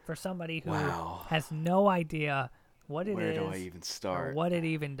for somebody who has no idea what it is. Where do I even start? Or what it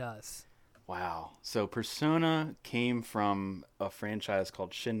even does. Wow. So Persona came from a franchise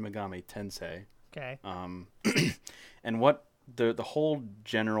called Shin Megami Tensei. Okay. And what the whole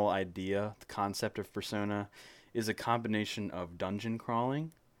general idea, the concept of Persona, is a combination of dungeon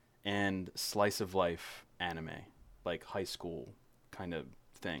crawling and slice of life anime, like high school kind of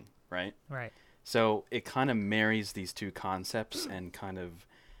thing, right? Right. So it kind of marries these two concepts and kind of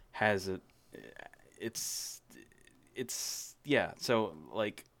has a, it's yeah. So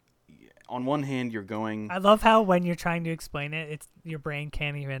like on one hand you're going. I love how when you're trying to explain it, it's your brain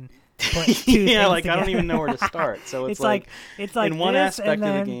can't even put two yeah, things like together. I don't even know where to start. So it's like it's like in one this, aspect and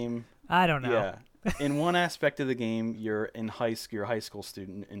then, of the game. I don't know. Yeah. In one aspect of the game, you're in you're a high school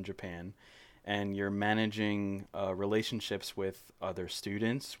student in Japan, and you're managing relationships with other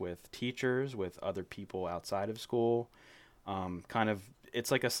students, with teachers, with other people outside of school. Kind of, it's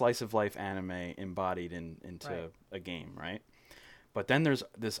like a slice of life anime embodied into Right. a game, right? But then there's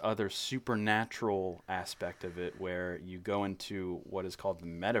this other supernatural aspect of it where you go into what is called the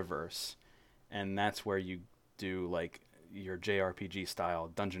metaverse, and that's where you do like your JRPG style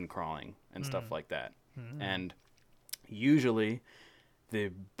dungeon crawling and stuff like that. And usually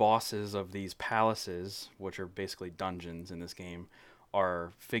the bosses of these palaces, which are basically dungeons in this game,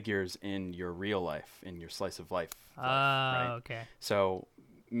 are figures in your real life, in your slice of life. Right? Okay. So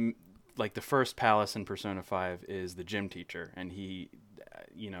like the first palace in Persona 5 is the gym teacher, and he,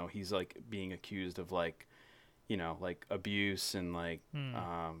 he's like being accused of like, like abuse and like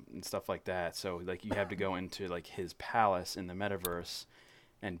and stuff like that. So like you have to go into like his palace in the metaverse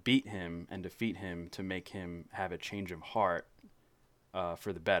and beat him and defeat him to make him have a change of heart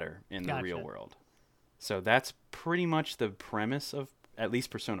for the better in the real world. So that's pretty much the premise of at least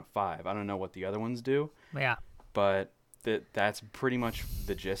Persona 5. I don't know what the other ones do. Yeah. But that's pretty much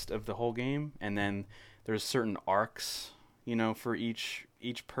the gist of the whole game. And then there's certain arcs, for each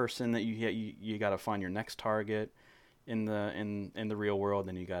person that you hit. You got to find your next target in the real world,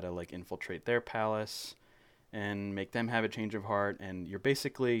 and you got to like infiltrate their palace and make them have a change of heart. And you're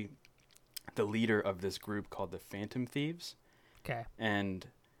basically the leader of this group called the Phantom Thieves. Okay. And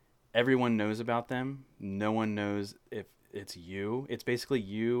everyone knows about them. No one knows if it's you. It's basically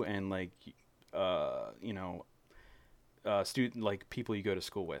you and like student, like people you go to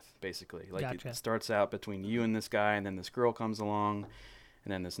school with, basically. Like Gotcha. It starts out between you and this guy, and then this girl comes along,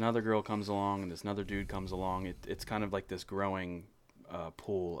 and then this another girl comes along, and this another dude comes along. It's kind of like this growing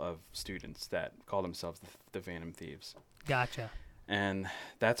pool of students that call themselves the Phantom Thieves. Gotcha. And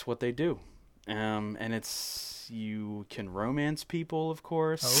that's what they do. And you can romance people, of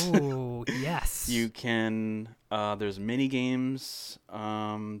course. Oh, yes. You can. There's mini games.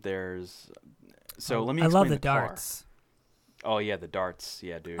 There's. So let me. I love the car. darts. Oh yeah, the darts.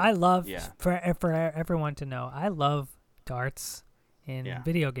 Yeah, dude. I love Yeah. for everyone to know. I love darts in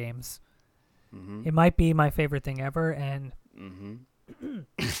video games. Mm-hmm. It might be my favorite thing ever, and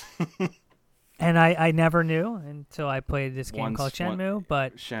Mm-hmm. and I never knew until I played this game called Shenmue.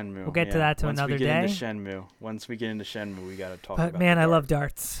 But Shenmue. we'll get to that another day. Once we get into Shenmue, we got to talk But about. man, I love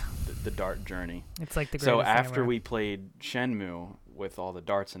darts. The dart journey. It's like the greatest So thing after ever. we played Shenmue with all the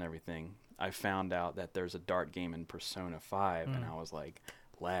darts and everything, I found out that there's a dart game in Persona 5, and I was like,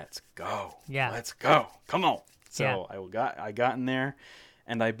 "Let's go! Yeah. Let's go! Come on!" So Yeah. I got in there,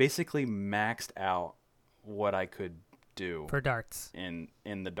 and I basically maxed out what I could do for darts in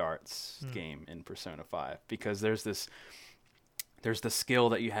the darts game in Persona 5, because there's the skill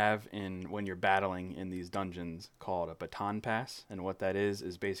that you have in when you're battling in these dungeons called a baton pass, and what that is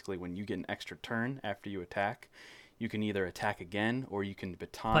basically when you get an extra turn after you attack, you can either attack again or you can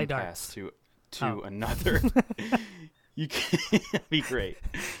baton pass to another. You can be great.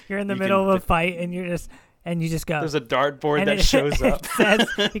 You're in the middle of a fight and you just go. There's a dartboard that shows up.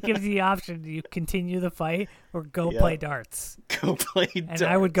 It gives you the option: do you continue the fight or go play darts? Go play darts. And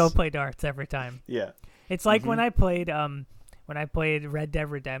I would go play darts every time. Yeah. It's like when I played Red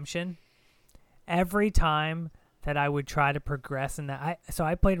Dead Redemption. Every time that I would try to progress in that,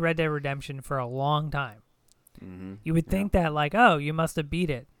 I played Red Dead Redemption for a long time. Mm-hmm. You would think that like, oh, you must have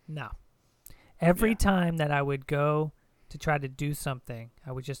beat it. No. Every time that I would go to try to do something,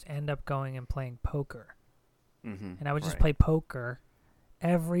 I would just end up going and playing poker. Mm-hmm. And I would just play poker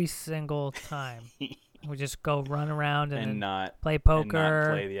every single time. I would just go run around and not play poker. And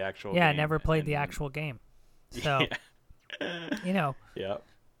not play the actual game. I never played the actual game. So, Yeah.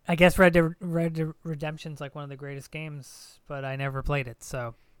 I guess Red Dead Redemption's like one of the greatest games, but I never played it.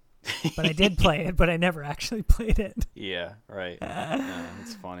 So, but I did play it, but I never actually played it. Yeah, right.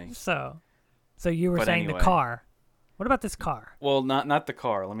 It's funny. So you were But saying anyway. the car. What about this car? Well, not the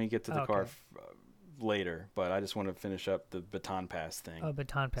car. Let me get to the car Okay. later, but I just want to finish up the baton pass thing. Oh,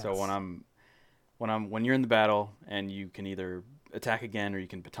 baton pass. So when I'm when you're in the battle and you can either attack again or you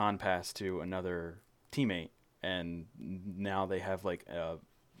can baton pass to another teammate, and now they have like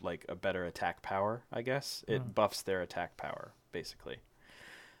a better attack power, I guess. It buffs their attack power basically.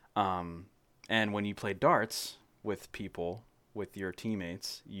 And when you play darts with people, with your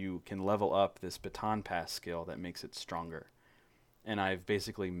teammates, you can level up this baton pass skill that makes it stronger. And I've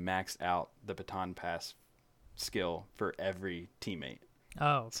basically maxed out the baton pass skill for every teammate. Oh.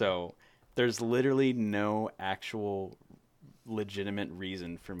 Okay. So there's literally no actual legitimate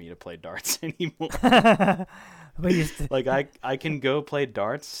reason for me to play darts anymore. But like I can go play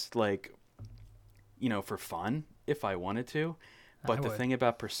darts like, you know, for fun if I wanted to. But the thing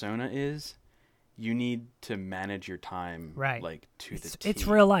about Persona is you need to manage your time like to the T. It's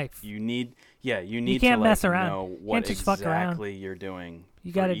real life. You need you to can't like, mess around. know You what can't just fuck around. exactly you're doing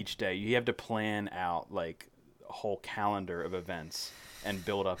gotta, each day. You have to plan out like a whole calendar of events and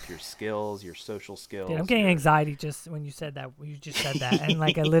build up your skills, your social skills. Dude, I'm getting anxiety just when you said that. You just said that, and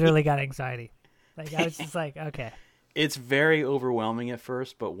like I literally got anxiety. Like I was just like, okay. It's very overwhelming at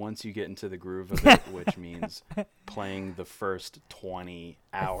first, but once you get into the groove of it, which means playing the first 20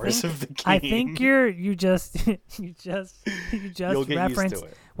 hours of the game, I think you just You'll get referenced used to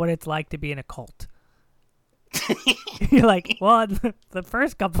it. what it's like to be in a cult. You're like, well, the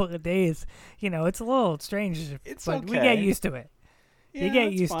first couple of days, you know, it's a little strange, but we get used to it. Yeah, you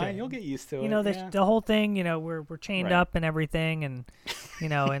get used fine. to it. You'll get used to it. You know, the whole thing, you know, we're chained up and everything, and you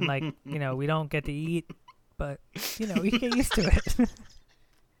know, and like, you know, we don't get to eat, but you know, we get used to it.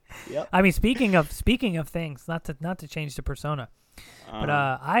 Yep. I mean, speaking of things, not to change the persona, but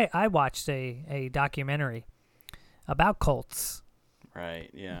I watched a documentary about cults. Right.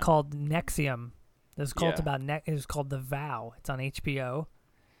 Yeah. Called Nxivm. This cult it was called The Vow. It's on HBO.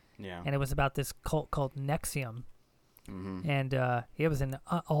 Yeah. And it was about this cult called Nxivm. Mm-hmm. And it was in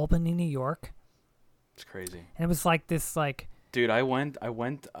Albany, New York. It's crazy. And it was like this, like. Dude, I went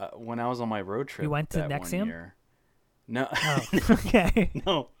when I was on my road trip. You went to that Nxivm? 1 year. No. Oh, okay.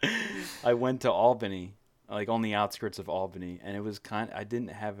 No. I went to Albany, like on the outskirts of Albany, and it was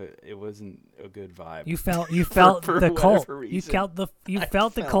it wasn't a good vibe. You felt for the cult. Reason. You felt the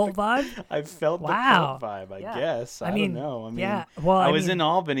cult vibe? I felt the cult vibe, I guess. I don't know. I mean, yeah. Well, I was in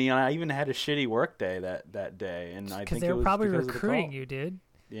Albany, and I even had a shitty work day that day, and I think they it were was probably because recruiting of the you, dude.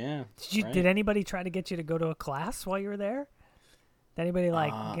 Yeah. Did anybody try to get you to go to a class while you were there? Did anybody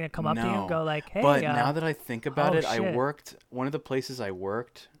come up to you and go like, "Hey"? But now that I think about it, shit. I worked. One of the places I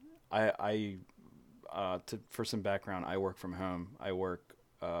worked, for some background, I work from home. I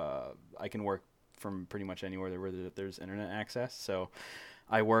can work from pretty much anywhere where there's internet access. So,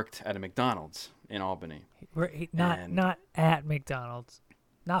 I worked at a McDonald's in Albany. Not at McDonald's,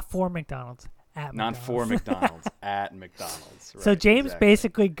 not for McDonald's. Not for McDonald's, at McDonald's. Right, so James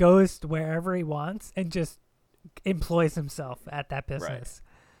basically goes to wherever he wants and just employs himself at that business.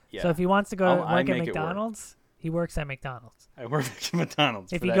 Right. Yeah. So if he wants to go work at McDonald's, he works at McDonald's. I work at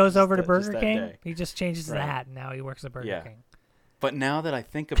McDonald's. If he goes over to Burger King, he just changes the hat and now he works at Burger King. But now that I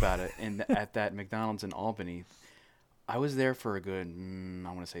think about it, at that McDonald's in Albany, I was there for a good,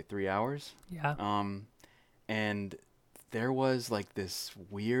 I want to say 3 hours. Yeah. And there was like this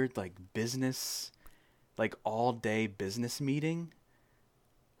weird like business, like all day business meeting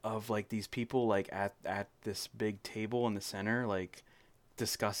of like these people like at this big table in the center, like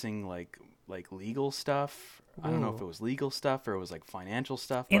discussing like legal stuff. Ooh. I don't know if it was legal stuff or it was like financial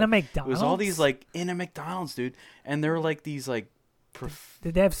stuff. In a McDonald's? It was all these like in a McDonald's, dude. And there were like these like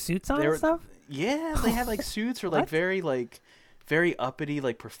did they have suits on and stuff? Yeah, they had like suits or like very uppity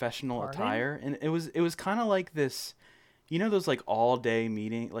like professional attire. And it was kind of like this, you know, those like all day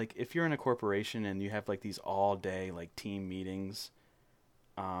meeting, like if you're in a corporation and you have like these all day like team meetings.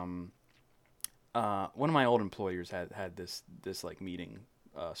 One of my old employers had this like meeting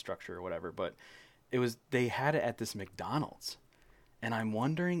structure or whatever, but they had it at this McDonald's, and I'm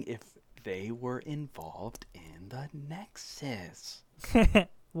wondering if they were involved in the Nexus.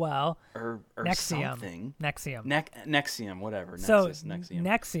 Well, or Nxivm. something. Nxivm, whatever. So Nxivm.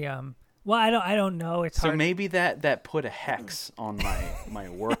 Nxivm. Well, I don't know. It's hard. So maybe that put a hex on my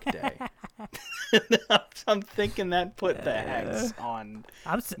work day. I'm thinking that put the hex on.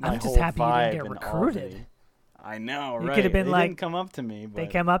 I'm just happy you didn't get recruited. Albany. I know, right? You could have been they didn't come up to me. But they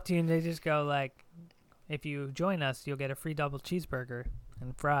come up to you and they just go like, "If you join us, you'll get a free double cheeseburger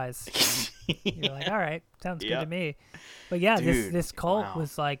and fries." You're like, "All right, sounds good to me." But yeah, dude, this cult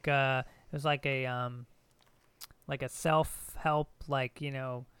was like it was like a self-help, like, you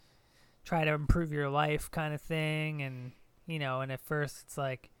know, try to improve your life kind of thing. And, you know, and at first it's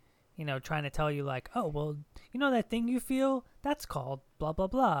like, you know, trying to tell you like, oh, well, you know, that thing you feel, that's called blah blah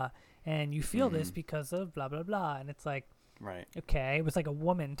blah, and you feel this because of blah blah blah, and it's like, Right. okay, it was like a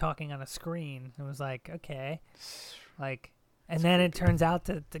woman talking on a screen. It was like, okay, like, and then it turns out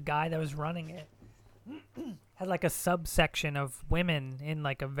that the guy that was running it had like a subsection of women in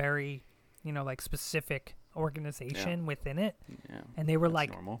like a very, like specific organization within it, and they were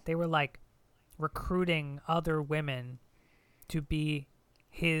normal. recruiting other women to be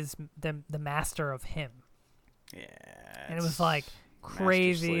the master of him. Yeah. And it was like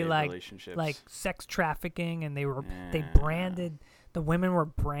crazy, like sex trafficking, and they branded, the women were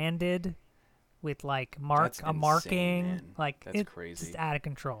branded with like marking, man. like that's crazy. Just out of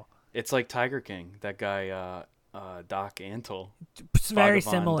control. It's like Tiger King, that guy Doc Antle. It's very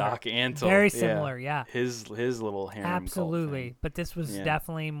similar. Doc Antle. Very similar, yeah. His little harem Absolutely, cult thing. But this was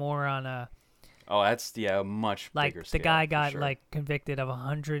definitely more on a. Oh, that's a much like bigger scale. The guy got sure. like convicted of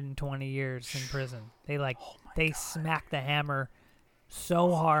 120 years in prison. They they smacked the hammer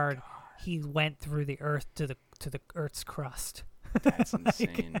so hard he went through the earth to the earth's crust. That's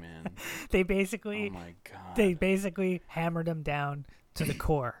insane, man. They basically. Oh my god. They basically hammered him down to the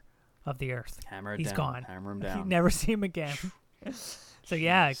core of the earth. He's gone. Hammer him down. You never see him again. So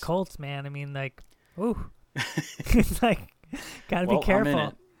yeah, cults, man. I mean, like, ooh, it's like gotta be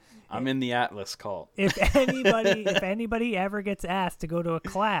careful. I'm in the Atlas cult. If anybody ever gets asked to go to a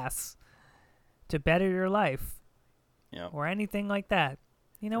class to better your life, or anything like that,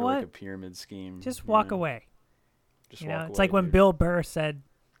 you know what? Like a pyramid scheme. Just walk away. Just walk away. It's like when Bill Burr said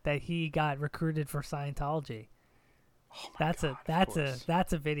that he got recruited for Scientology. Oh my God,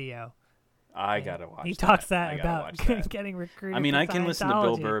 that's a video. I gotta watch. He talks about getting recruited. I mean, I can listen to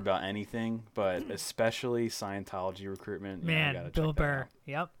Bill Scientology. Burr about anything, but especially Scientology recruitment. Man, I gotta Bill check that Burr. out.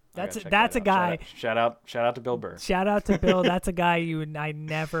 Yep, That's a guy. Shout out to Bill Burr. Shout out to Bill. That's a guy I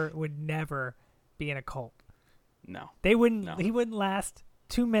would never be in a cult. No, they wouldn't. No. He wouldn't last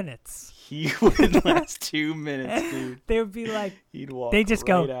 2 minutes. He wouldn't last 2 minutes, dude. They would be like, he'd walk. They just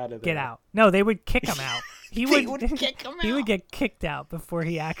right go, out of get there. out. No, they would kick him out. He would kick him out. He would get kicked out before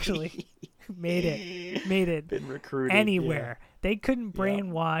he actually made it. Been recruited anywhere. They couldn't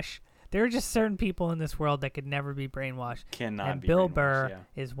brainwash. There are just certain people in this world that could never be brainwashed. Cannot and be Bill brainwashed, Burr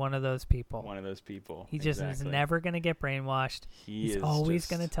is one of those people. One of those people. He just is never going to get brainwashed. He's always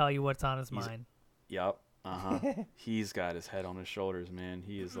going to tell you what's on his mind. Yep. He's got his head on his shoulders, man.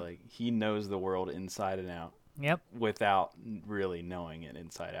 He is like, he knows the world inside and out. Yep. Without really knowing it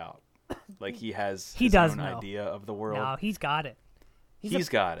inside out. Like he has own know. Idea of the world. No, he's got it. He's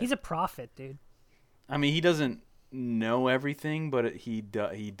got it. He's a prophet, dude. I mean, he doesn't know everything, but he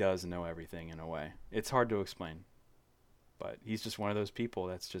does know everything in a way. It's hard to explain. But he's just one of those people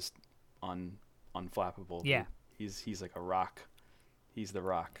that's just unflappable. Yeah. He's like a rock. He's the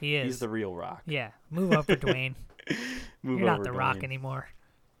rock. He is. He's the real rock. Yeah. Move over, Dwayne. You're not the Dwayne. Rock anymore.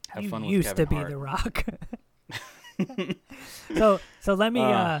 Have you fun with used Kevin to be Hart. the Rock. so let me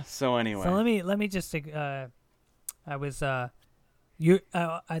so anyway. So let me just I'd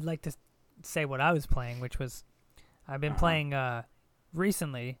like to say what I was playing, which was I've been playing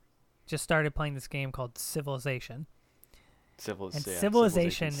recently, just started playing this game called Civilization.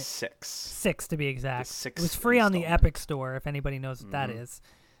 Civilization 6 to be exact. It was free on the Epic Store if anybody knows what that is.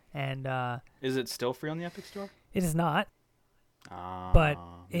 And is it still free on the Epic Store? It is not. But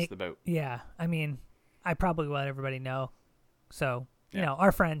it's the boat. Yeah, I mean, I probably let everybody know. So, you know,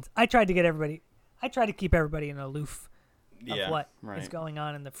 our friends, I tried to keep everybody in a aloof of what is going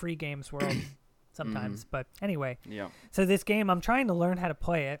on in the free games world sometimes. But anyway, so this game, I'm trying to learn how to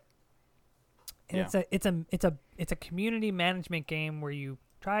play it. And it's a community management game where you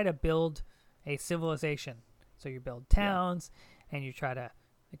try to build a civilization. So you build towns and you try to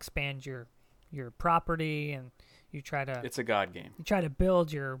expand your property, and you try to it's a god game. You try to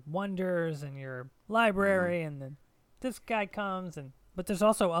build your wonders and your library, and then this guy comes, but there's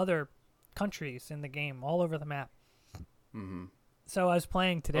also other countries in the game all over the map. So I was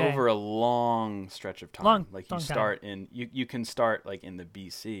playing today over a long stretch of time. You start time. you can start like in the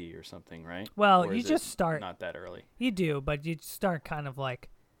BC or something, right? Well, or you just start not that early. You do, but you start kind of like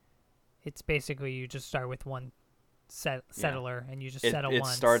it's basically you just start with one settler and you just settle once.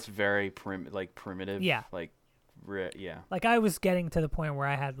 It starts very primitive. Yeah. Like I was getting to the point where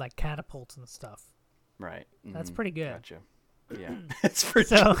I had like catapults and stuff. Right. That's pretty good. Gotcha. Yeah, that's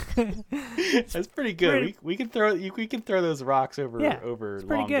pretty. That's pretty good. We can throw those rocks over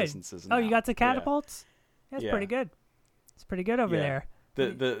long distances. Oh, you got the catapults? Yeah. That's pretty good. It's pretty good over there.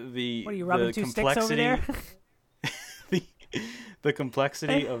 What are you rubbing two sticks over there? The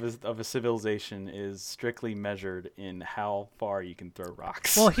complexity of a civilization is strictly measured in how far you can throw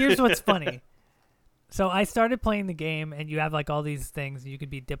rocks. Well, here's what's funny. So I started playing the game, and you have like all these things. You could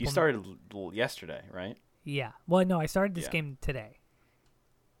be diplomat. You started yesterday, right? Yeah. Well, no, I started this Yeah. game today.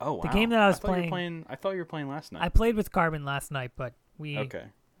 Oh, wow. The game that I was thought you were playing- playing. I thought you were playing last night. I played with Carbon last night, but Okay.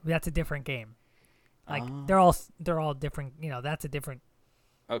 that's a different game. Like Oh. they're all different. You know, that's a different.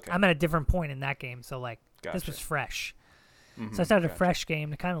 Okay. I'm at a different point in that game, so like this Gotcha. was fresh. Mhm, So I started a gotcha. fresh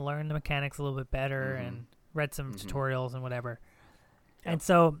game to kind of learn the mechanics a little bit better Mhm. and read some Mhm. tutorials and whatever. Yep. And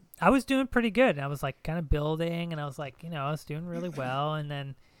so I was doing pretty good. I was like kind of building, and I was like, you know, I was doing really well. And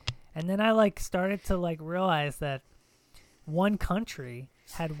then I like started to like realize that one country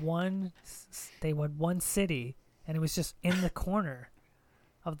had one city, and it was just in the corner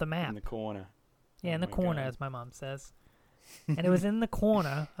of the map. In the corner. Yeah, Oh in the my corner, God. as my mom says. And it was in the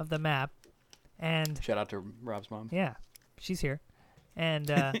corner of the map, and Shout out to Rob's mom. yeah, she's here. And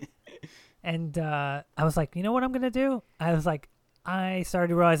I was like, you know what I'm gonna do? I started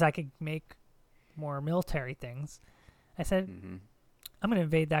to realize I could make more military things. I said, Mm-hmm. I'm gonna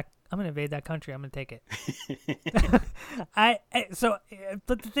invade that country. I'm gonna take it.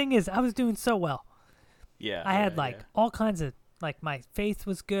 But the thing is, I was doing so well. Yeah. I had yeah, like yeah. all kinds of like my faith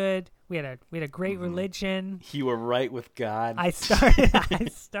was good. We had a great Mhm. religion. You were right with God. I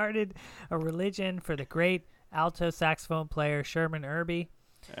started a religion for the great alto saxophone player Sherman Irby,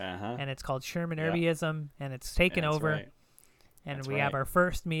 Uh-huh. and it's called Sherman Yeah. Irbyism, and it's taken That's over. right. And That's we have right. our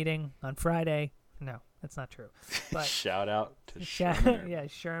first meeting on Friday. No, that's not true. But Shout out to Sha- Sherman. yeah,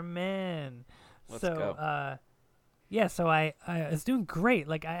 Sherman. Let's so, go. yeah, so I was doing great.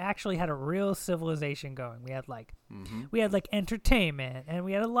 Like I actually had a real civilization going. We had like entertainment, and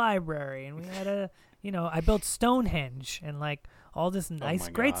we had a library, and we had I built Stonehenge, and like all this nice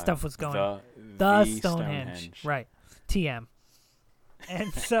my great God. stuff was going. The Stonehenge. Right. TM.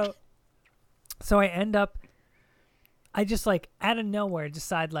 And so I end up, I just like out of nowhere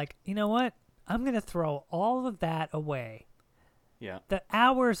decide like, you know what? I'm going to throw all of that away. Yeah. The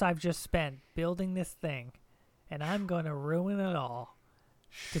hours I've just spent building this thing, and I'm going to ruin it all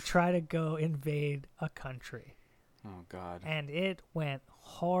to try to go invade a country. Oh God. And it went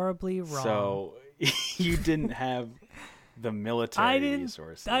horribly wrong. So you didn't have the military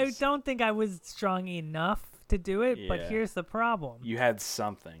resources. I don't think I was strong enough to do it, but Yeah. here's the problem. You had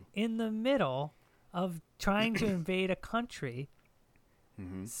something. In the middle of trying to invade a country,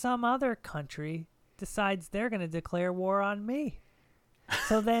 Mm-hmm. some other country decides they're going to declare war on me.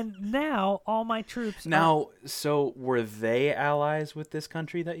 So then now all my troops So were they allies with this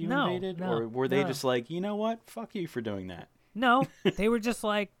country that you No, invaded? no, or were they no. just like, you know what? Fuck you for doing that. No, they were just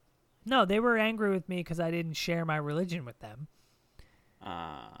like, no, they were angry with me because I didn't share my religion with them.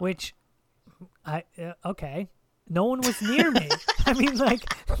 Which, okay. No one was near me. I mean, like,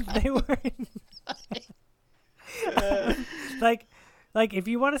 they were like, if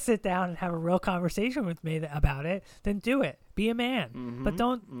you want to sit down and have a real conversation with me about it, then do it. Be a man. But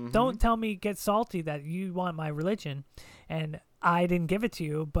don't tell me, get salty that you want my religion and I didn't give it to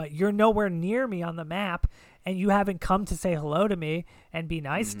you, but you're nowhere near me on the map and you haven't come to say hello to me and be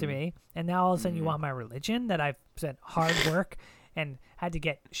nice to me. And now all of a sudden you want my religion that I've spent hard work and had to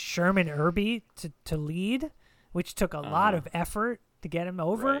get Sherman Irby to lead, which took a lot of effort to get him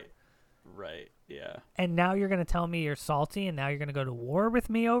over. Right. Yeah. And now you're going to tell me you're salty and now you're going to go to war with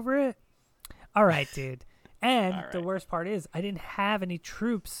me over it? All right, dude. And All right. the worst part is I didn't have any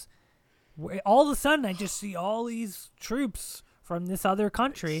troops. All of a sudden, I just see all these troops from this other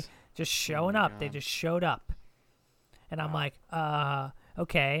country just showing up. They God. just showed up. And I'm like,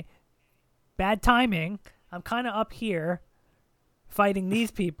 okay, bad timing. I'm kind of up here fighting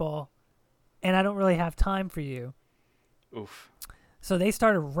these people, and I don't really have time for you. Oof. So they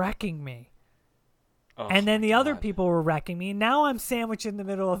started wrecking me. Oh, And then my the other God. people were wrecking me. Now I'm sandwiched in the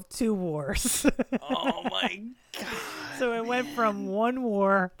middle of two wars. Oh my God. So it went from one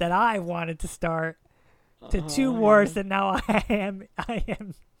war that I wanted to start to two wars that now I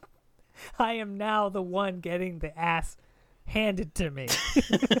am now the one getting the ass handed to me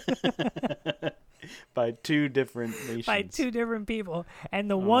By two different nations. by two different people. And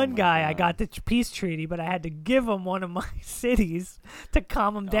the one my guy, I God. got the peace treaty, but I had to give him one of my cities to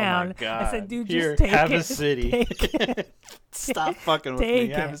calm him down. God. I said, dude, Here, just take have it. a city. Take it. Stop fucking with Take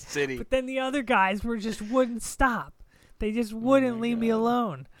me. Have it. a city. But then the other guys wouldn't stop. They just wouldn't leave me God.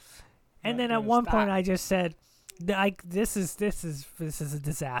 alone. And Not then at gonna one point stop. I just said, this is a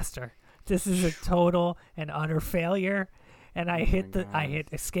disaster. This is a total and utter failure. And I hit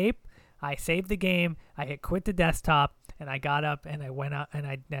escape. I saved the game. I hit quit the desktop, and I got up and I went out, and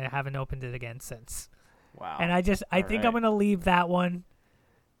I haven't opened it again since. Wow. And I think right. I'm gonna leave that one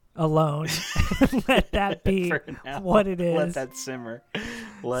alone. Let that be For now, what it is. Let that simmer.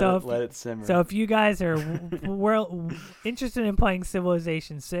 Let it simmer. So if you guys are interested in playing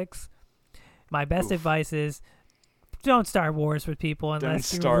Civilization 6, my best advice is don't start wars with people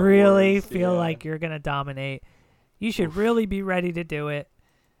unless you really feel like you're going to dominate. You should really be ready to do it.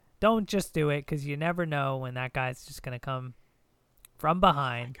 Don't just do it because you never know when that guy's just going to come from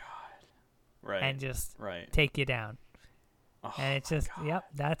behind and just take you down. Oh, and it's just,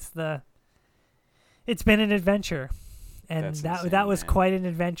 it's been an adventure. And that was quite an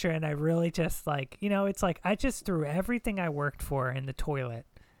adventure. And I really just it's like I just threw everything I worked for in the toilet.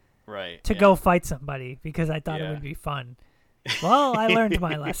 Right. To go fight somebody because I thought it would be fun. Well, I learned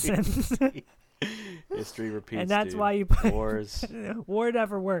my lesson. History repeats. And that's why you wars. War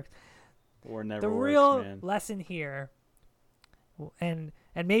never works. War never the works, real man. lesson here, and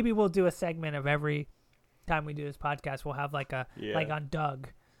maybe we'll do a segment of every time we do this podcast. We'll have like on Doug,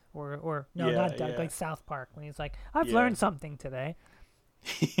 or not Doug, like South Park when he's like, I've learned something today.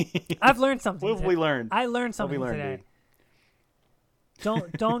 I've learned something. What have we learned? I learned something today.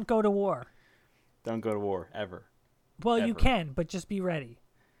 Dude? Don't go to war. Don't go to war ever. Well, you can, but just be ready.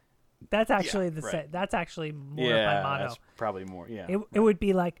 That's actually that's actually more of my motto. That's probably more. Yeah. It would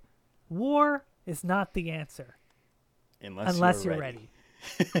be like, war is not the answer unless you're ready.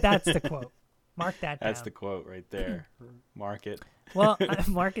 That's the quote. Mark that down. That's the quote right there. Mark it. Well,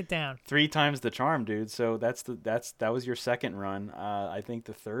 mark it down. 3 times the charm, dude. So that was your second run. I think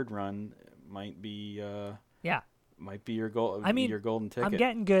the third run might be might be your goal. I mean, your golden ticket. I'm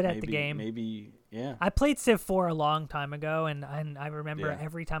getting good at the game. Maybe, yeah. I played Civ 4 a long time ago, and I remember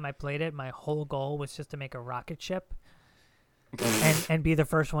every time I played it, my whole goal was just to make a rocket ship and be the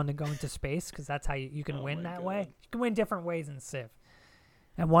first one to go into space, because that's how you can win that way. You can win different ways in Civ.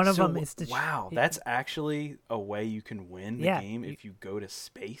 And one of them is to... Wow, that's actually a way you can win the game if you go to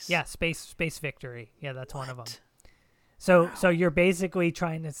space? Yeah, space victory. Yeah, that's one of them. So you're basically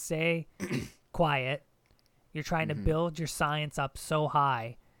trying to stay quiet. You're trying to build your science up so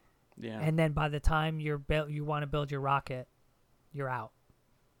high. Yeah. And then by the time you want to build your rocket, you're out.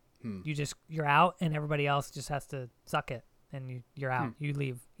 You're out, and everybody else just has to suck it, and you're out. You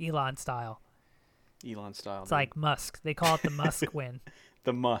leave Elon style. It's like Musk. They call it the Musk win.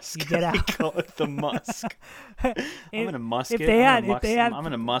 The Musk. You get out. They call it the Musk. I'm gonna Musk it. I'm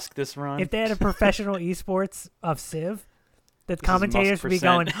gonna Musk this run. If they had a professional esports of Civ, the commentators would be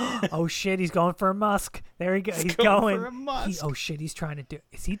going, "Oh shit, he's going for a Musk. There he goes. He's going for a Musk. Oh shit, he's trying to do.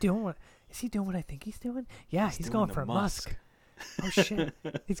 Is he doing what I think he's doing? Yeah, he's going for a Musk. Oh shit,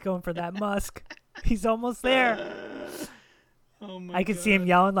 he's going for that Musk. He's almost there. Oh my I can see him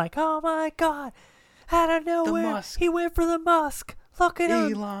yelling like, "Oh my god, out of nowhere, he went for the Musk. Look at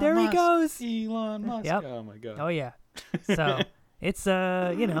him. There he goes. Elon Musk. Yep. Oh my god. Oh yeah. So it's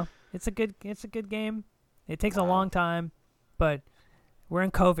it's a good game. It takes a long time, but we're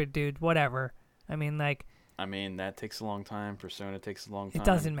in COVID, dude. Whatever. I mean, that takes a long time. Persona takes a long time. It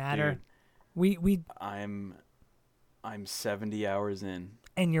doesn't matter. Dude, I'm 70 hours in.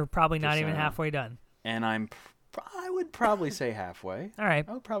 And you're probably not even halfway done. And I would probably say halfway. All right.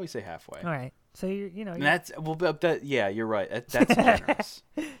 I would probably say halfway. All right. So you're you're right. That's generous.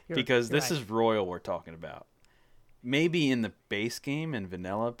 Because you're this right. is Royal we're talking about. Maybe in the base game in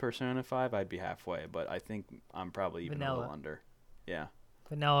vanilla Persona 5 I'd be halfway, but I think I'm probably even a little under. Yeah.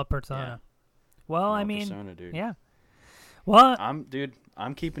 Vanilla Persona. Yeah. Well, vanilla Persona, dude. Yeah. Well,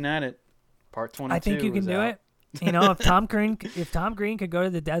 I'm keeping at it. Part 22. I think you can do it. If Tom Green could go to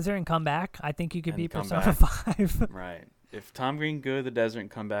the desert and come back, I think you could beat Persona 5. Right. If Tom Green could go to the desert and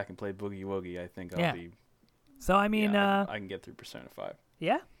come back and play Boogie Woogie, I think I'll be. So I mean, I can get through Persona 5.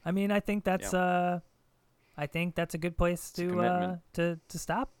 Yeah, I mean, I think that's a good place to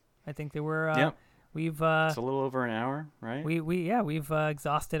stop. I think that we've it's a little over an hour, right? We've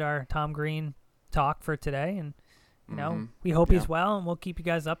exhausted our Tom Green talk for today, and we hope he's well, and we'll keep you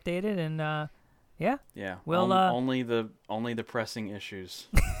guys updated, and we'll only the pressing issues.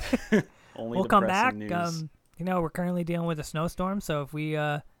 We'll come back. News. We're currently dealing with a snowstorm, so if we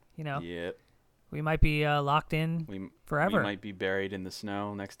we might be locked in forever. We might be buried in the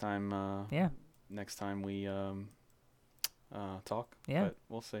snow next time. Next time we talk. Yeah. But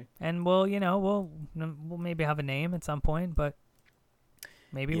we'll see. And we'll maybe have a name at some point, but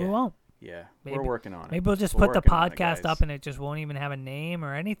maybe we won't. Yeah. We're working on it. Maybe we'll just put the podcast up and it just won't even have a name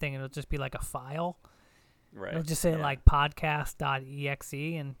or anything. It'll just be like a file. Right. It'll just say like podcast.exe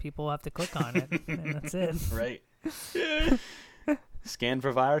and people will have to click on it and that's it. Right. Scan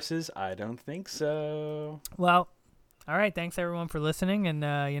for viruses? I don't think so. Well, all right. Thanks everyone for listening,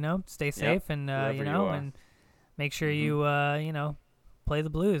 and stay safe, and and make sure you play the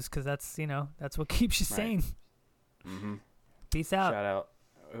blues, because that's what keeps you sane. Mm-hmm. Peace out. Shout out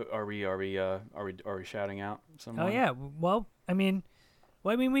Are we shouting out someone? Oh yeah. Well,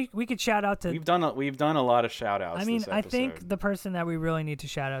 we could shout out to. We've done a lot of shout outs. I think the person that we really need to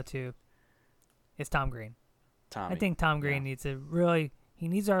shout out to is Tom Green. Tommy. I think Tom Green needs he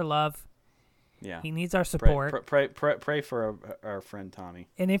needs our love. Yeah. He needs our support. Pray for our friend Tommy.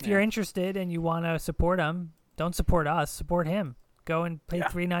 And if you're interested and you want to support him, don't support us. Support him. Go and pay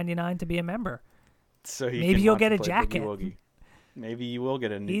 $3.99 to be a member. So maybe you'll get a jacket. Maybe you will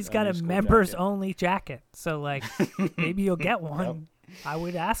get a new. He's got a members only jacket. So maybe you'll get one. Yep. I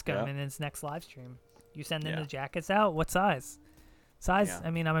would ask him in his next live stream. You send him the jackets out. What size? Yeah.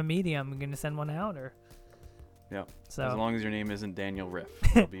 I'm a medium. I'm gonna send one out or. Yeah. So as long as your name isn't Daniel Riff,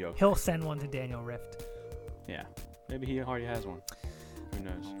 you'll be okay. He'll send one to Daniel Rift. Yeah. Maybe he already has one. Who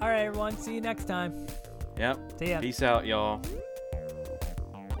knows? All right, everyone. See you next time. Yep. See ya. Peace out, y'all.